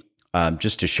me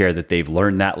just to share that they've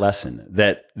learned that lesson,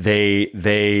 that they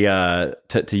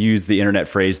to use the internet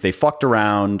phrase, they fucked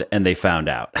around and they found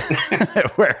out,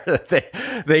 where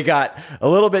they got a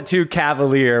little bit too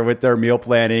cavalier with their meal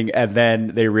planning, and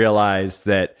then they realized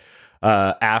that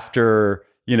after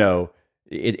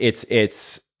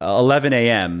it's 11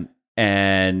 a.m.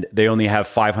 and they only have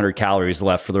 500 calories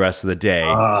left for the rest of the day,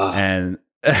 and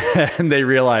they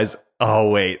realize, oh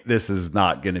wait, this is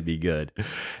not going to be good.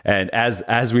 And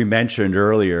as we mentioned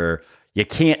earlier, you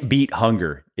can't beat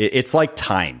hunger. It's like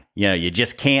time. You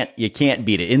just can't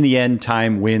beat it. In the end,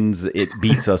 time wins. It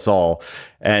beats us all.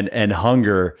 And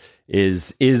hunger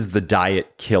is the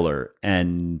diet killer.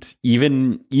 And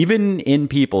even in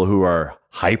people who are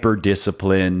hyper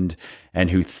disciplined and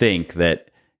who think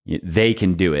that they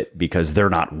can do it because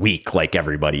they're not weak like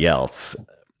everybody else.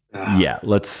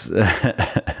 Let's.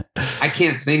 I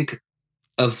can't think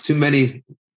of too many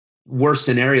worse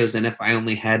scenarios than if I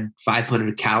only had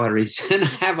 500 calories and I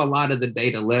have a lot of the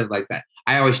day to live like that.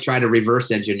 I always try to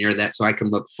reverse engineer that so I can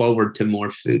look forward to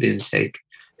more food intake.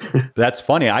 That's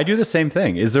funny. I do the same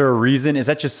thing. Is there a reason? Is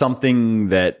that just something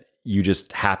that you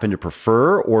just happen to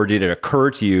prefer, or did it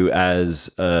occur to you as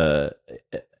a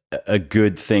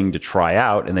good thing to try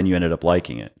out and then you ended up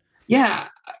liking it? Yeah,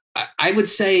 I would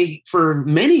say for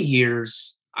many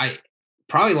years, I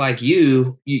probably like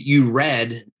you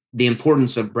read the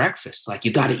importance of breakfast. Like,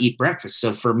 you got to eat breakfast.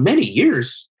 So for many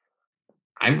years,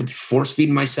 I would force feed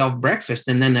myself breakfast.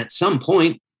 And then at some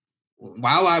point,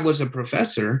 while I was a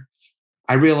professor,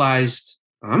 I realized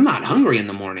I'm not hungry in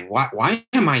the morning. Why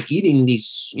am I eating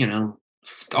these,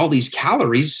 all these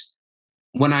calories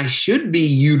when I should be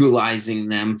utilizing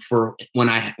them for when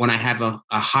I have a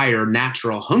higher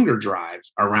natural hunger drive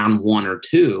around 1 or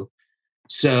 2.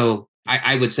 So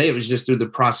I would say it was just through the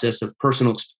process of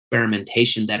personal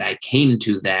experimentation that I came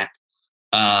to that.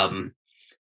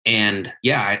 And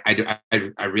yeah,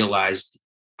 I realized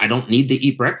I don't need to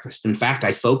eat breakfast. In fact,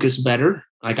 I focus better.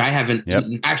 Like, I haven't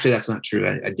actually, that's not true.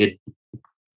 I did.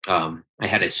 I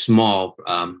had a small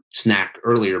snack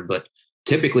earlier, but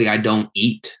typically I don't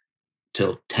eat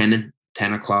till 10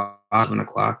 o'clock, 11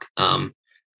 o'clock. And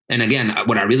again,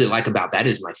 what I really like about that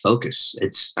is my focus.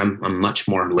 I'm much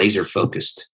more laser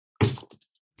focused.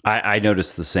 I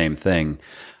noticed the same thing.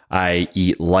 I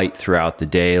eat light throughout the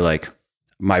day. Like,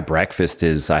 my breakfast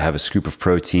is, I have a scoop of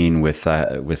protein with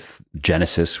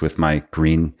Genesis, with my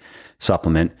green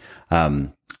supplement,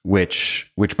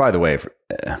 which by the way,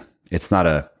 it's not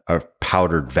a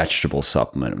powdered vegetable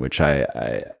supplement, which I'm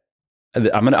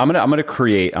gonna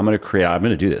create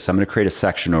a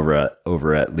section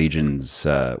over at Legion's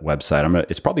website.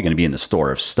 It's probably gonna be in the store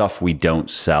of stuff we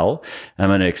don't sell, and I'm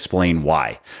gonna explain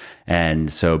why.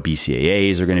 And so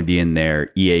BCAAs are going to be in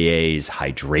there, EAAs,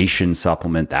 hydration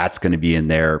supplement, that's going to be in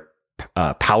there.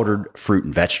 Powdered fruit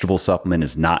and vegetable supplement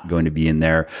is not going to be in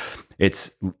there.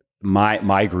 It's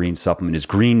my green supplement is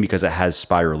green because it has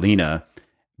spirulina,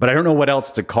 but I don't know what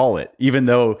else to call it. Even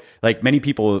though, like, many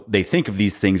people, they think of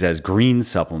these things as green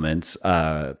supplements,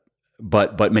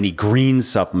 but many green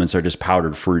supplements are just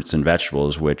powdered fruits and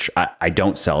vegetables, which I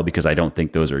don't sell because I don't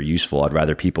think those are useful. I'd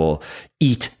rather people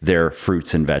eat their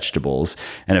fruits and vegetables.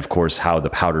 And of course, how the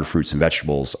powdered fruits and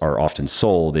vegetables are often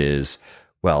sold is,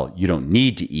 well, you don't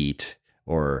need to eat,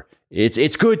 or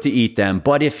it's good to eat them,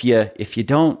 but if you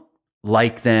don't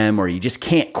like them or you just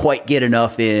can't quite get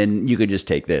enough in, you could just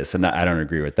take this. And I don't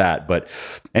agree with that. But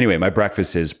anyway, my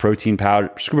breakfast is protein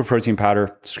powder, scoop of protein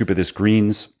powder, scoop of this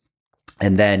greens,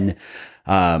 and then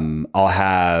I'll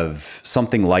have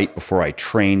something light before I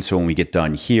train. So when we get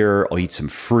done here, I'll eat some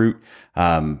fruit.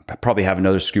 Probably have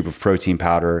another scoop of protein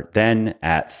powder. Then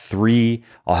at 3,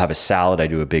 I'll have a salad. I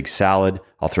do a big salad.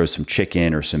 I'll throw some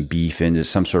chicken or some beef into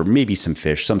some sort of, maybe some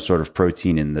fish, some sort of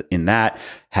protein in that.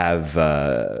 Have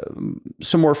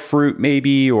some more fruit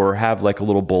maybe, or have like a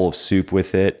little bowl of soup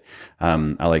with it.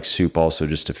 I like soup also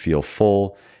just to feel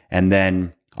full. And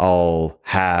then I'll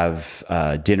have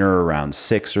dinner around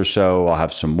 6 or so. I'll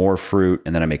have some more fruit,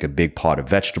 and then I make a big pot of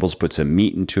vegetables, put some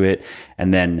meat into it.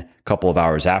 And then a couple of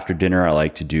hours after dinner, I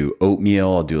like to do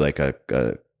oatmeal. I'll do like a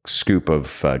scoop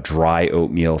of dry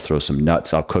oatmeal, throw some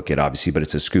nuts. I'll cook it obviously, but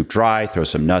it's a scoop dry, throw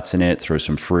some nuts in it, throw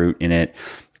some fruit in it,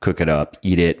 cook it up,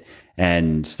 eat it.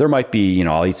 And there might be,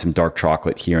 I'll eat some dark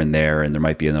chocolate here and there, and there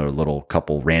might be another little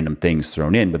couple random things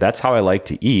thrown in, but that's how I like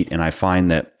to eat. And I find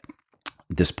that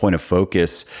this point of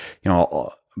focus,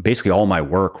 basically all my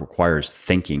work requires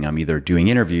thinking. I'm either doing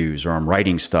interviews or I'm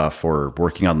writing stuff or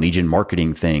working on Legion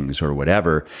marketing things or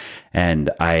whatever. And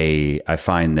I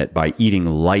find that by eating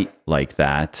light like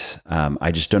that,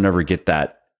 I just don't ever get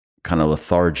that kind of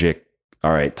lethargic,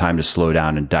 all right, time to slow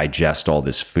down and digest all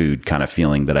this food kind of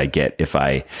feeling that I get if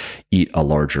I eat a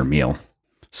larger meal.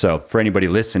 So for anybody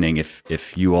listening,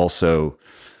 if you also,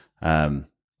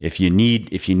 if you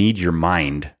need your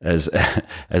mind as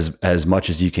much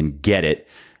as you can get it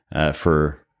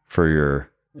for your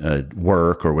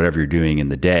work or whatever you're doing in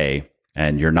the day,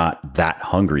 and you're not that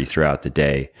hungry throughout the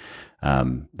day,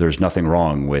 there's nothing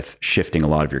wrong with shifting a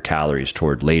lot of your calories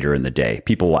toward later in the day.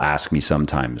 People will ask me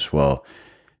sometimes, well,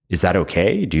 is that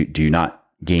okay? Do you not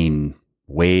gain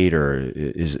weight, or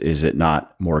is it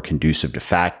not more conducive to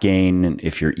fat gain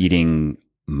if you're eating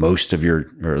most of your,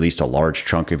 or at least a large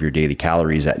chunk of your daily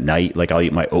calories at night? Like I'll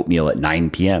eat my oatmeal at 9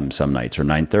 p.m. some nights, or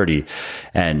 9:30.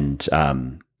 And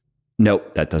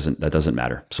nope, that doesn't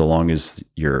matter. So long as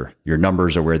your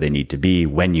numbers are where they need to be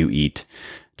when you eat,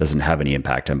 doesn't have any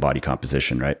impact on body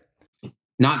composition, right?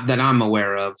 Not that I'm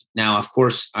aware of. Now, of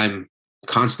course, I'm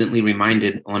constantly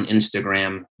reminded on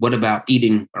Instagram, what about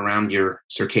eating around your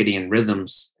circadian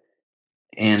rhythms?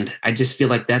 And I just feel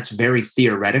like that's very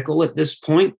theoretical at this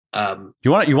point.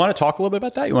 You want to talk a little bit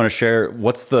about that? You want to share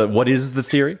what is the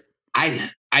theory? I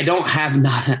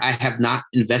have not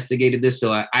investigated this,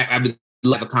 so I would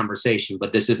love a conversation,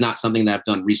 but this is not something that I've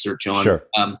done research on. Sure.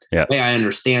 The way I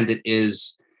understand it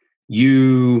is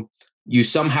you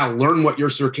somehow learn what your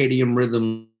circadian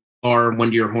rhythm are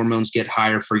when your hormones get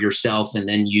higher for yourself, and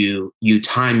then you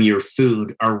time your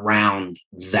food around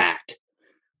that.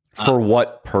 For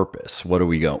what purpose? What are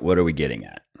we getting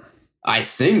at? I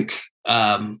think,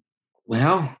 I'm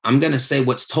going to say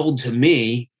what's told to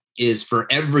me is for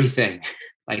everything.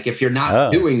 Like if you're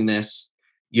not doing this,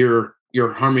 you're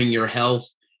harming your health.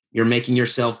 You're making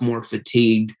yourself more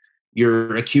fatigued.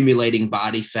 You're accumulating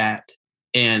body fat.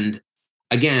 And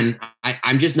again,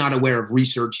 I'm just not aware of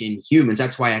research in humans.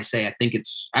 That's why I say I think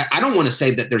I don't want to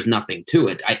say that there's nothing to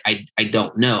it. I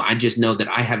don't know. I just know that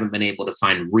I haven't been able to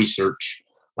find research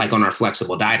like on our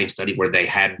flexible dieting study where they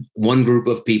had one group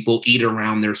of people eat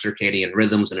around their circadian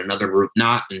rhythms and another group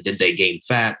not. And did they gain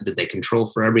fat? Did they control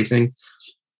for everything?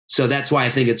 So that's why I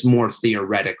think it's more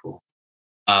theoretical.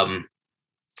 I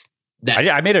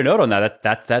made a note on that.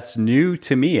 That's new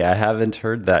to me. I haven't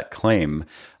heard that claim.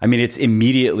 I mean, it's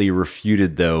immediately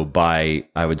refuted though by,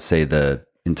 I would say, the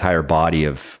entire body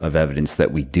of evidence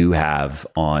that we do have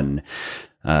on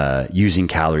using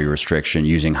calorie restriction,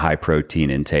 using high protein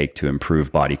intake to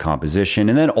improve body composition,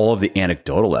 and then all of the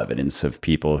anecdotal evidence of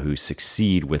people who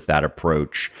succeed with that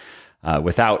approach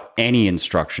without any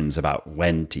instructions about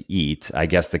when to eat. I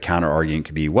guess the counter argument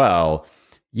could be, well,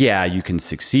 yeah, you can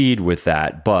succeed with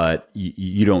that, but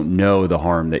you don't know the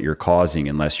harm that you're causing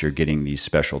unless you're getting these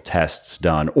special tests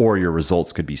done, or your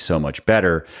results could be so much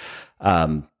better.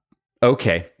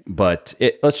 Okay, but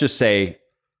let's just say,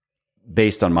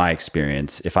 based on my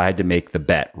experience, if I had to make the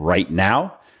bet right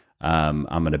now, I'm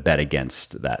going to bet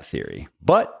against that theory.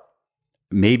 But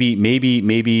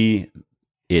maybe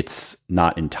it's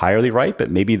not entirely right,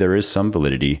 but maybe there is some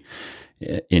validity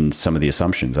in some of the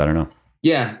assumptions. I don't know.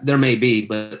 Yeah, there may be,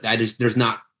 but there's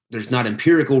not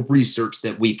empirical research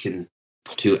that we can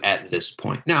to at this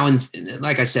point. Now, and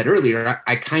like I said earlier,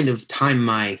 I kind of time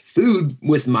my food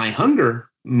with my hunger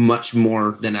much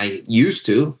more than I used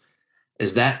to.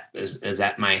 Is that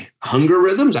my hunger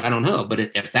rhythms? I don't know. But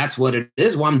if that's what it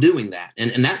is, well, I'm doing that.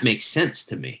 And that makes sense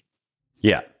to me.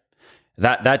 Yeah.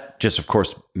 That just, of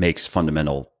course, makes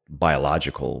fundamental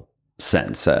biological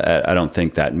sense. I don't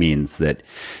think that means that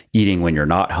eating when you're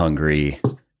not hungry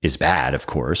is bad, of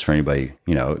course, for anybody,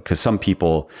 because some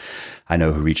people I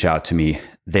know who reach out to me,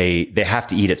 they have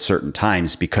to eat at certain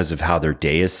times because of how their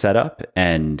day is set up,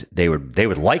 and they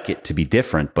would like it to be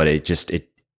different, but it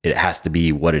has to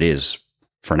be what it is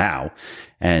for now.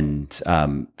 And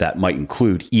that might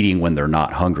include eating when they're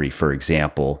not hungry, for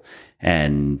example.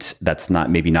 And that's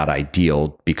maybe not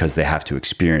ideal because they have to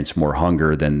experience more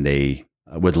hunger than they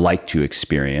would like to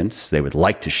experience. They would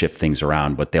like to shift things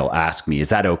around, but they'll ask me, is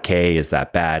that okay? Is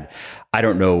that bad? I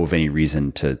don't know of any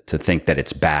reason to think that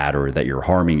it's bad or that you're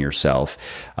harming yourself.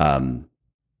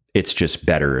 It's just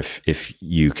better if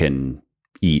you can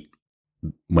eat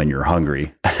when you're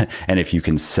hungry and if you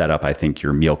can set up, I think,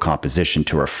 your meal composition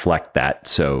to reflect that.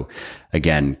 So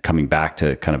again, coming back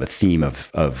to kind of a theme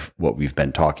of what we've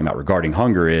been talking about regarding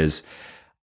hunger is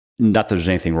not that there's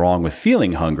anything wrong with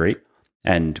feeling hungry.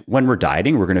 And when we're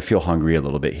dieting, we're going to feel hungry a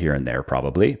little bit here and there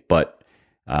probably. But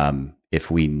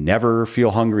if we never feel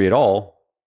hungry at all,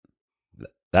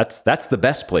 that's the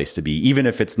best place to be, even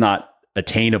if it's not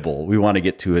attainable. We want to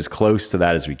get to as close to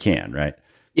that as we can, right?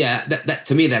 Yeah, that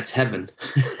to me, that's heaven.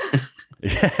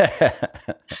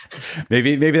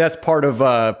 Maybe that's part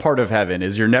of heaven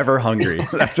is you're never hungry.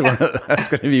 That's going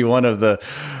to be one of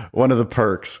the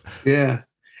perks. Yeah.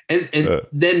 And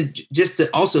then just to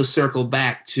also circle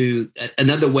back to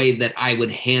another way that I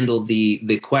would handle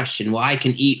the question, well, I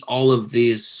can eat all of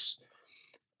these,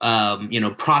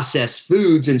 processed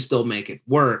foods and still make it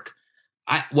work.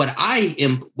 What I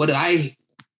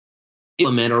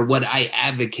implement or what I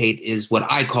advocate is what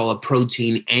I call a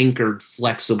protein anchored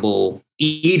flexible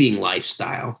eating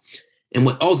lifestyle. And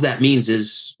what all that means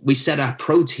is we set a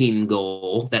protein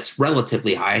goal that's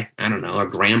relatively high. I don't know, a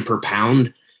gram per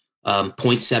pound,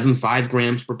 0.75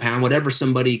 grams per pound, whatever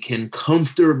somebody can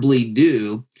comfortably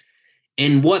do.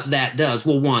 And what that does,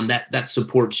 well, one, that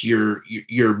supports your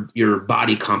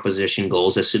body composition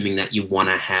goals, assuming that you want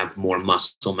to have more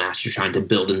muscle mass. You're trying to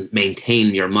build and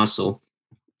maintain your muscle.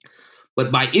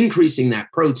 But by increasing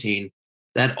that protein,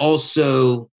 that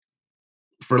also,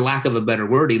 for lack of a better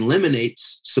word,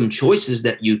 eliminates some choices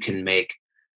that you can make.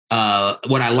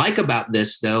 What I like about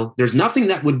this, though, there's nothing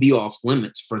that would be off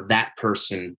limits for that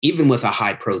person, even with a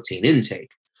high protein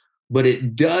intake. But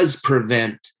it does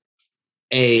prevent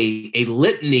a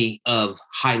litany of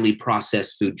highly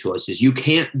processed food choices. You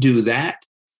can't do that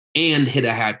and hit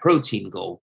a high protein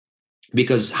goal,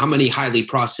 because how many highly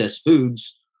processed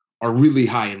foods are really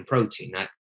high in protein?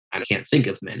 I can't think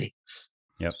of many.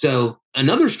 Yep. So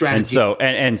another strategy.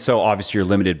 And so obviously you're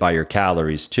limited by your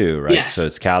calories too, right? Yes. So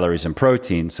it's calories and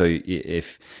protein. So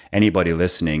if anybody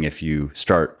listening, if you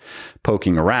start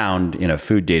poking around in a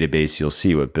food database, you'll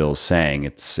see what Bill's saying.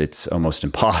 It's almost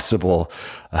impossible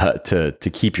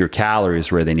to keep your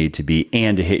calories where they need to be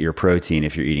and to hit your protein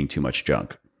if you're eating too much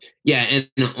junk. Yeah.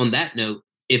 And on that note,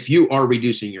 if you are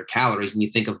reducing your calories and you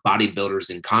think of bodybuilders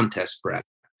in contest prep,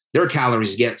 their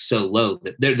calories get so low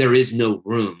that there is no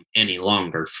room any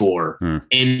longer for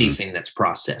anything that's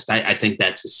processed. I think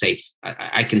that's a safe.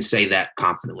 I can say that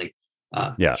confidently.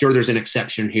 Sure, there's an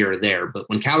exception here or there, but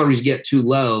when calories get too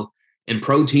low and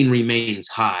protein remains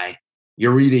high,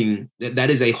 you're eating, that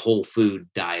is a whole food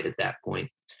diet at that point.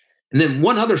 And then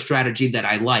one other strategy that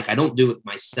I like, I don't do it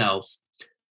myself,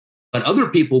 but other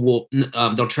people will,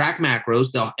 they'll track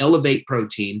macros, they'll elevate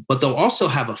protein, but they'll also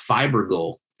have a fiber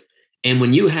goal. And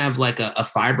when you have like a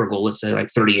fiber goal, let's say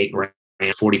like 38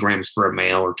 grams, 40 grams for a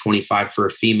male or 25 for a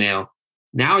female,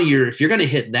 now if you're going to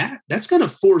hit that, that's going to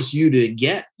force you to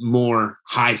get more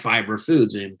high fiber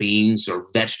foods and beans or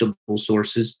vegetable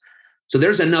sources. So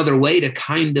there's another way to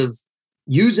kind of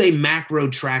use a macro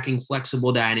tracking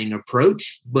flexible dieting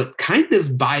approach, but kind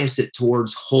of bias it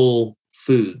towards whole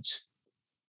foods.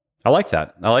 I like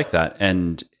that.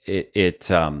 And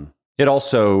it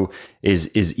also is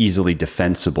easily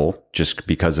defensible just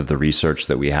because of the research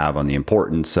that we have on the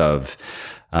importance of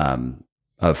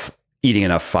eating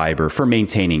enough fiber for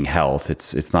maintaining health.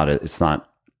 It's not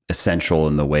essential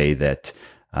in the way that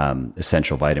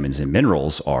essential vitamins and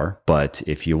minerals are. But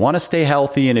if you want to stay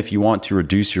healthy and if you want to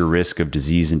reduce your risk of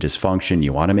disease and dysfunction,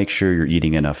 you want to make sure you're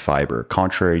eating enough fiber,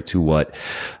 contrary to what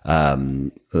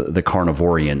the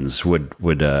carnivorians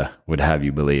would have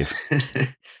you believe.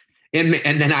 And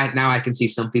then now I can see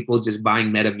some people just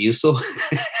buying Metamucil.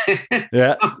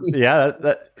 Yeah,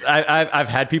 yeah. I've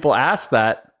had people ask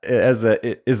that is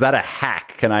that a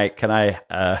hack? Can I can I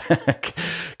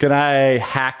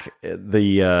hack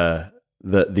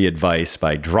the advice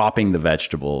by dropping the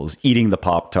vegetables, eating the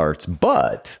Pop-Tarts,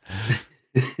 but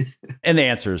and the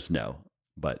answer is no.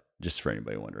 But just for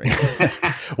anybody wondering,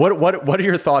 what are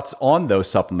your thoughts on those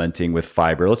supplementing with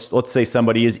fiber? Let's say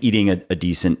somebody is eating a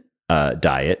decent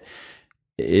diet.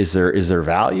 Is there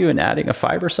value in adding a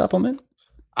fiber supplement?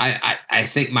 I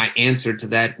think my answer to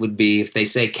that would be, if they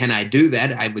say, can I do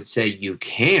that? I would say you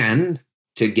can,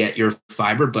 to get your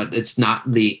fiber, but it's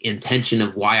not the intention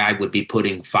of why I would be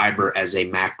putting fiber as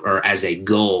a or as a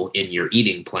goal in your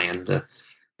eating plan.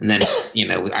 And then,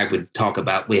 I would talk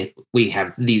about, we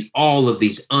have all of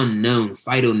these unknown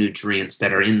phytonutrients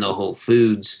that are in the whole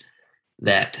foods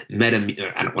that I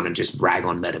don't want to just brag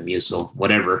on Metamucil,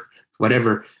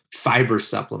 whatever fiber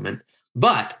supplement.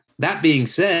 But that being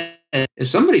said, if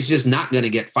somebody's just not going to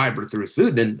get fiber through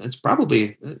food, then it's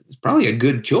probably a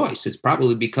good choice. It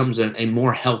probably becomes a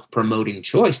more health promoting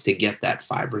choice to get that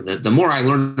fiber. The more I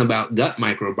learn about gut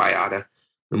microbiota,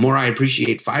 the more I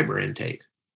appreciate fiber intake.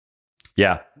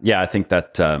 Yeah. I think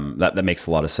that that makes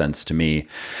a lot of sense to me.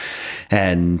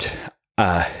 And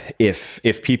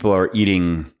if people are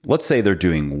eating, let's say they're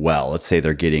doing well, let's say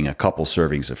they're getting a couple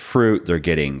servings of fruit, they're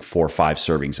getting 4 or 5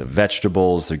 servings of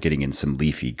vegetables, they're getting in some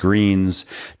leafy greens.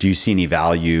 Do you see any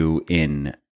value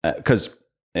in, because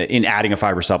in adding a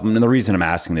fiber supplement? And the reason I'm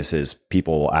asking this is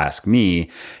people will ask me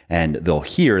and they'll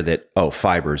hear that, oh,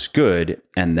 fiber's good.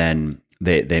 And then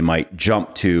they might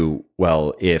jump to,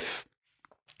 well, if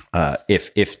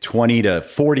 20 to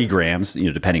 40 grams,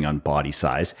 depending on body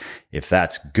size, if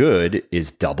that's good,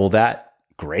 is double that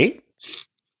great?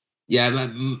 Yeah,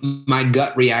 my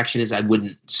gut reaction is I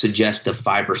wouldn't suggest a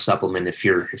fiber supplement if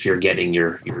you're getting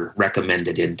your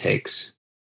recommended intakes.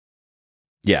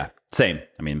 Yeah, same.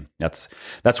 I mean, that's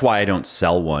why I don't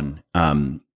sell one,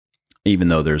 even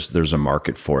though there's a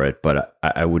market for it. But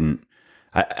I wouldn't.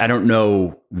 I don't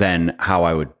know then how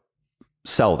I would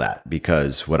sell that,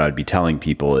 because what I'd be telling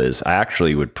people is I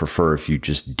actually would prefer if you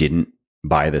just didn't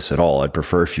buy this at all. I'd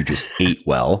prefer if you just ate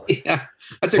well. Yeah,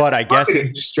 that's I guess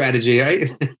strategy, right?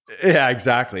 Yeah,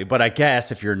 exactly. But I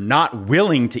guess if you're not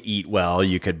willing to eat well,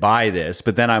 you could buy this.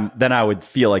 But then I would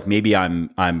feel like maybe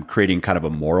I'm creating kind of a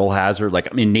moral hazard. Like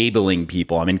I'm enabling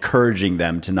people. I'm encouraging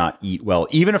them to not eat well,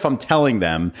 even if I'm telling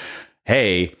them,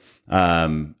 hey,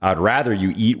 I'd rather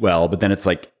you eat well. But then it's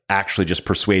like actually just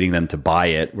persuading them to buy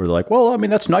it. We're like, well, I mean,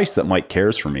 that's nice that Mike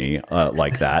cares for me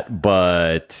like that.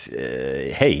 But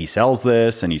hey, he sells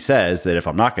this and he says that if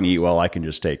I'm not going to eat well, I can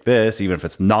just take this, even if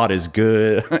it's not as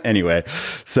good. Anyway,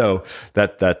 so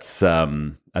that's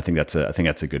I think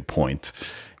that's a good point.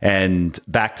 And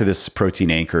back to this protein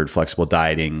anchored flexible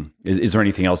dieting, is there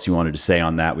anything else you wanted to say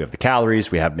on that? We have the calories,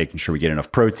 we have making sure we get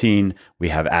enough protein, we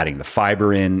have adding the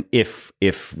fiber in. If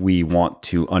we want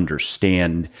to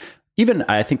understand, even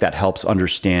I think that helps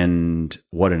understand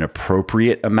what an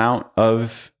appropriate amount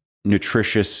of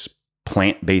nutritious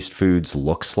plant-based foods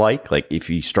looks like. Like if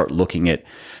you start looking at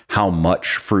how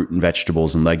much fruit and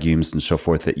vegetables and legumes and so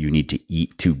forth that you need to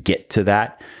eat to get to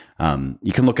that,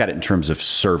 you can look at it in terms of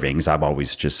servings. I've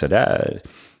always just said,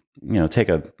 take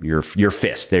your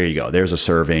fist. There you go. There's a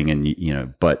serving,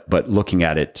 and but looking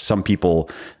at it, some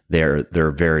people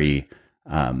they're very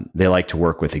they like to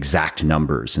work with exact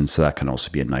numbers, and so that can also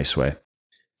be a nice way.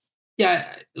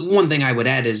 Yeah, one thing I would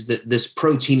add is that this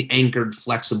protein anchored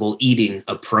flexible eating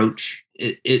approach,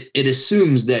 it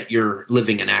assumes that you're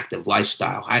living an active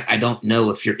lifestyle. I don't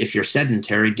know if you're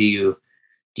sedentary, do you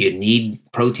need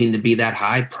protein to be that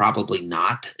high? Probably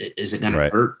not. Is it going to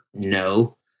hurt?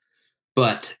 No.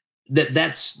 But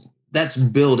that's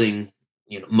building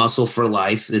muscle for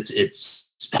life. It's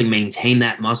helping maintain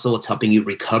that muscle. It's helping you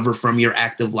recover from your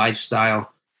active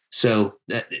lifestyle. So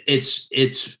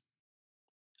it's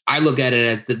I look at it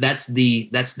as that's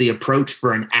the approach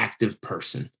for an active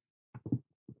person.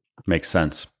 Makes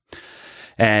sense.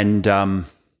 And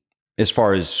as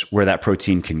far as where that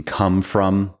protein can come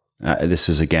from, this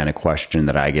is again a question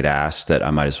that I get asked that I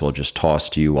might as well just toss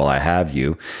to you while I have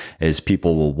you, is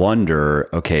people will wonder,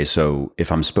 okay, so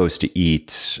if I'm supposed to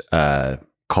eat,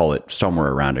 call it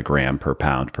somewhere around 1 gram per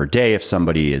pound per day. If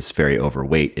somebody is very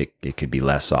overweight, it could be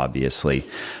less, obviously.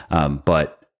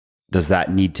 But does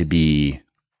that need to be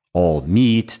all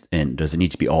meat, and does it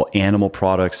need to be all animal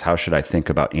products? How should I think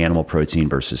about animal protein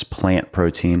versus plant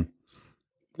protein?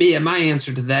 Yeah, my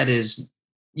answer to that is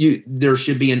there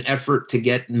should be an effort to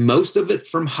get most of it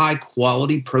from high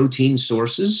quality protein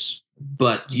sources,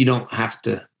 but you don't have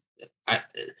to.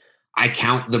 I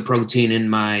count the protein in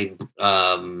my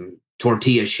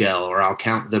tortilla shell, or I'll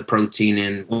count the protein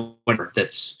in whatever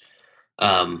that's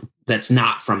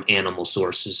not from animal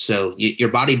sources. So your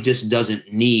body just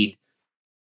doesn't need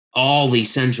all the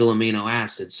essential amino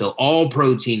acids. So all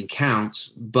protein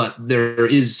counts, but there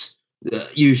is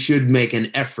you should make an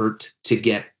effort to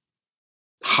get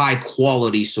high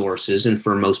quality sources, and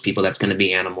for most people that's going to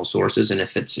be animal sources. And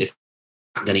if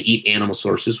not going to eat animal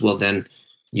sources, well, then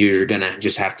you're going to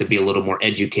just have to be a little more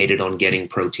educated on getting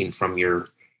protein from your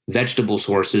vegetable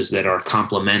sources that are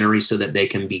complementary so that they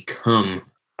can become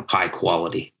high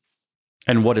quality.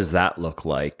 And what does that look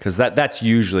like? Because that's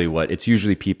usually it's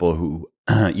usually people who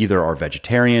either are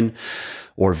vegetarian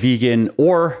or vegan,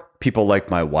 or people like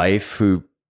my wife who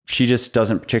she just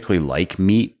doesn't particularly like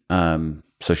meat.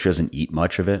 So she doesn't eat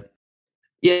much of it.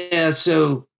 Yeah.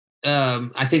 So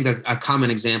I think a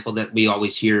common example that we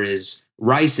always hear is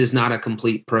rice is not a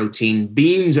complete protein.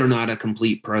 Beans are not a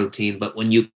complete protein, but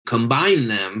when you combine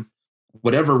them,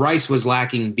 whatever rice was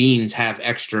lacking, beans have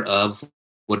extra of.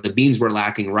 What the beans were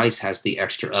lacking, rice has the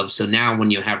extra of. So now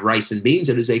when you have rice and beans,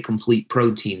 it is a complete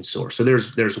protein source. So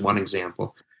there's one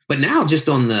example. But now just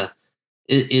on the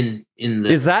in the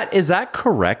Is that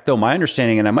correct though? My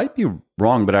understanding, and I might be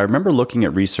wrong, but I remember looking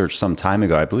at research some time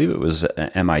ago. I believe it was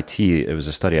MIT. It was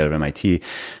a study out of MIT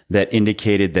that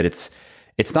indicated that it's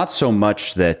not so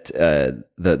much that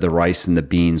the rice and the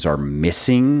beans are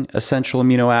missing essential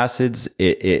amino acids.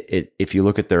 If you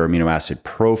look at their amino acid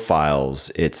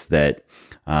profiles, it's that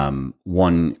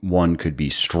one could be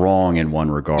strong in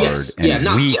one regard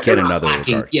and weak in another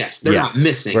regard. Yes, they're not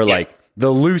missing. Where like the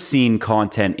leucine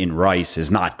content in rice is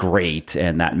not great,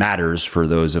 and that matters for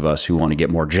those of us who want to get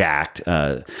more jacked.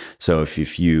 So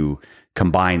if you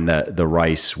combine the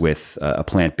rice with a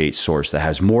plant-based source that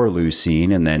has more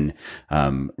leucine, and then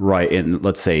and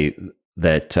let's say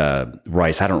that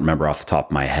rice, I don't remember off the top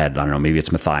of my head, I don't know, maybe it's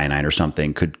methionine or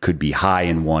something, could be high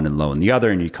in one and low in the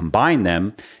other, and you combine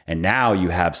them, and now you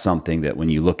have something that when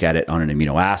you look at it on an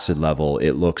amino acid level,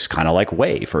 it looks kind of like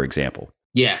whey, for example.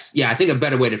 Yes. Yeah, I think a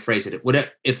better way to phrase it,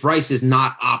 if rice is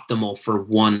not optimal for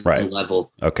one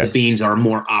level, the beans are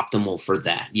more optimal for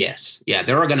that. Yes. Yeah,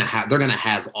 they're going to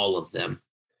have all of them.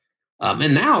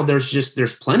 And now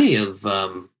there's plenty of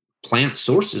plant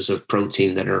sources of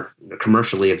protein that are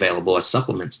commercially available as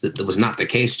supplements. That was not the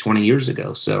case 20 years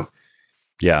ago. So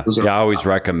I always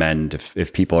recommend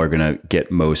if people are going to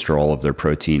get most or all of their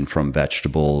protein from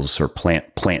vegetables or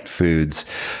plant foods,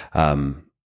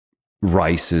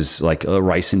 rice is like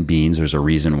rice and beans. There's a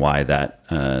reason why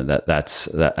that's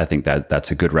I think that's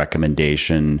a good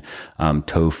recommendation.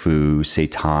 Tofu,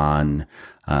 seitan,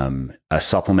 a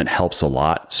supplement helps a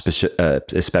lot,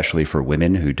 especially for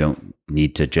women who don't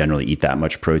need to generally eat that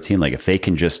much protein. Like if they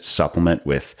can just supplement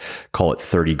with, call it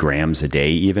 30 grams a day,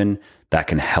 even that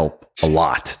can help a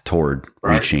lot toward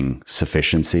reaching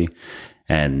sufficiency.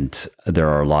 And there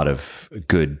are a lot of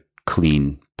good,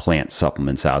 clean plant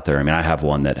supplements out there. I mean, I have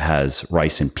one that has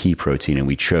rice and pea protein, and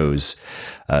we chose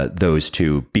those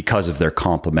two because of their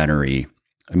complementary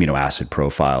amino acid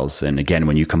profiles. And again,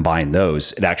 when you combine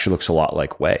those, it actually looks a lot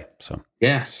like whey. So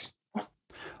yes.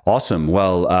 Awesome.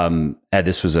 Well, Ed,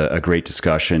 this was a great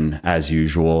discussion as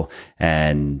usual,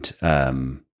 and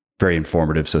very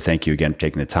informative. So thank you again for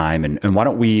taking the time. And why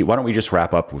don't we just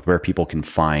wrap up with where people can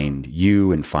find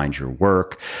you and find your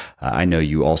work? I know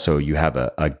you have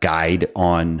a guide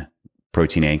on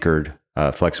protein anchored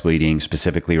flexible eating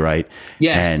specifically, right?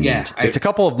 Yes. And it's a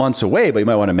couple of months away, but you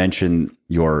might want to mention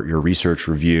your research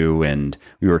review. And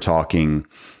we were talking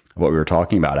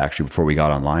about actually before we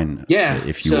got online. Yeah.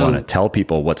 If you want to tell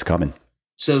people what's coming.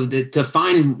 So to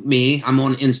find me, I'm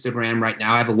on Instagram right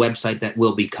now. I have a website that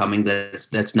will be coming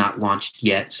that's not launched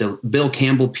yet. So Bill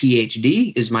Campbell,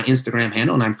 PhD is my Instagram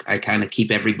handle. And I kind of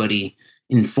keep everybody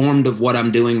informed of what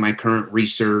I'm doing, my current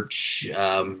research,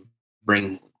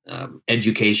 bring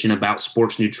education about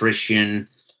sports nutrition,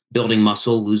 building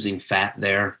muscle, losing fat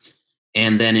there.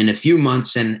 And then in a few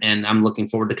months, and I'm looking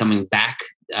forward to coming back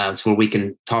so where we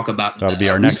can talk about that'll be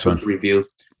our next one review.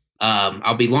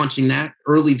 I'll be launching that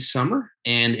early summer,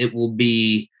 and it will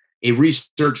be a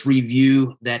research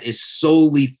review that is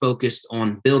solely focused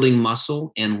on building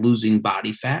muscle and losing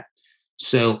body fat.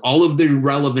 So all of the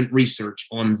relevant research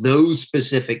on those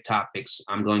specific topics,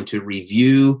 I'm going to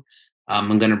review.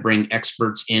 I'm going to bring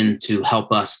experts in to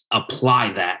help us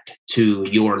apply that to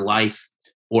your life.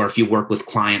 Or if you work with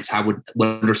clients,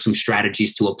 what are some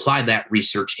strategies to apply that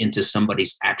research into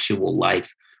somebody's actual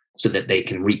life so that they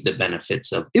can reap the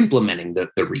benefits of implementing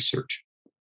the research?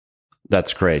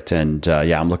 That's great. And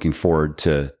I'm looking forward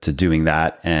to doing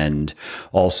that. And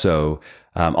also,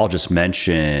 I'll just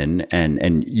mention,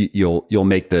 and you'll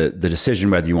make the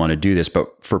decision whether you want to do this.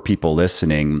 But for people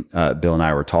listening, Bill and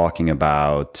I were talking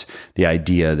about the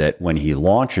idea that when he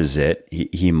launches it,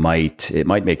 it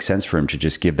might make sense for him to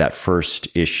just give that first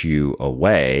issue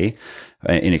away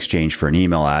in exchange for an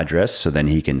email address, so then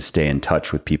he can stay in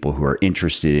touch with people who are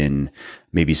interested in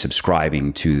maybe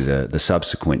subscribing to the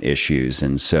subsequent issues.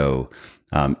 And so,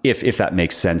 if that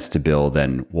makes sense to Bill,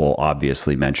 then we'll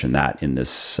obviously mention that in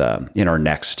this in our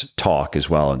next talk as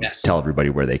well, and tell everybody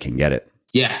where they can get it.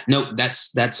 Yeah, no,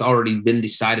 that's already been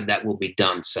decided. That will be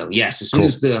done. So yes, as soon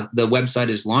as the website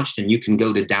is launched and you can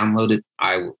go to download it,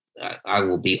 I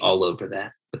will be all over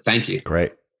that. But thank you.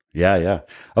 Great. Yeah.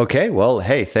 Okay. Well,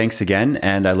 hey, thanks again,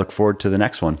 and I look forward to the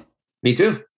next one. Me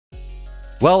too.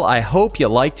 Well, I hope you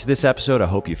liked this episode. I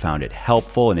hope you found it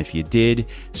helpful. And if you did,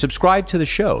 subscribe to the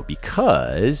show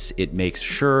because it makes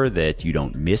sure that you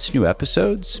don't miss new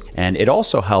episodes. And it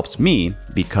also helps me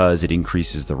because it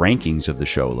increases the rankings of the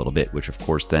show a little bit, which of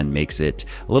course then makes it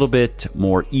a little bit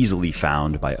more easily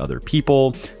found by other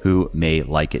people who may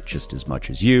like it just as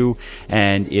much as you.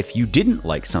 And if you didn't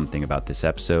like something about this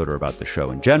episode or about the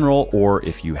show in general, or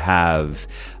if you have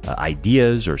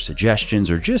ideas or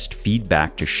suggestions or just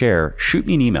feedback to share, shoot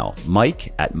me an email,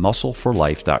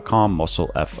 mike@muscleforlife.com,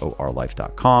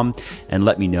 muscleforlife.com, and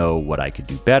let me know what I could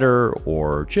do better,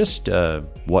 or just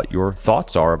what your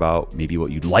thoughts are about maybe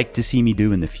what you'd like to see me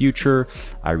do in the future.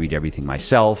 I read everything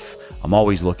myself. I'm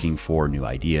always looking for new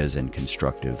ideas and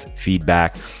constructive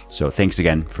feedback. So thanks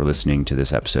again for listening to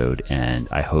this episode, and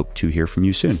I hope to hear from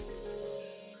you soon.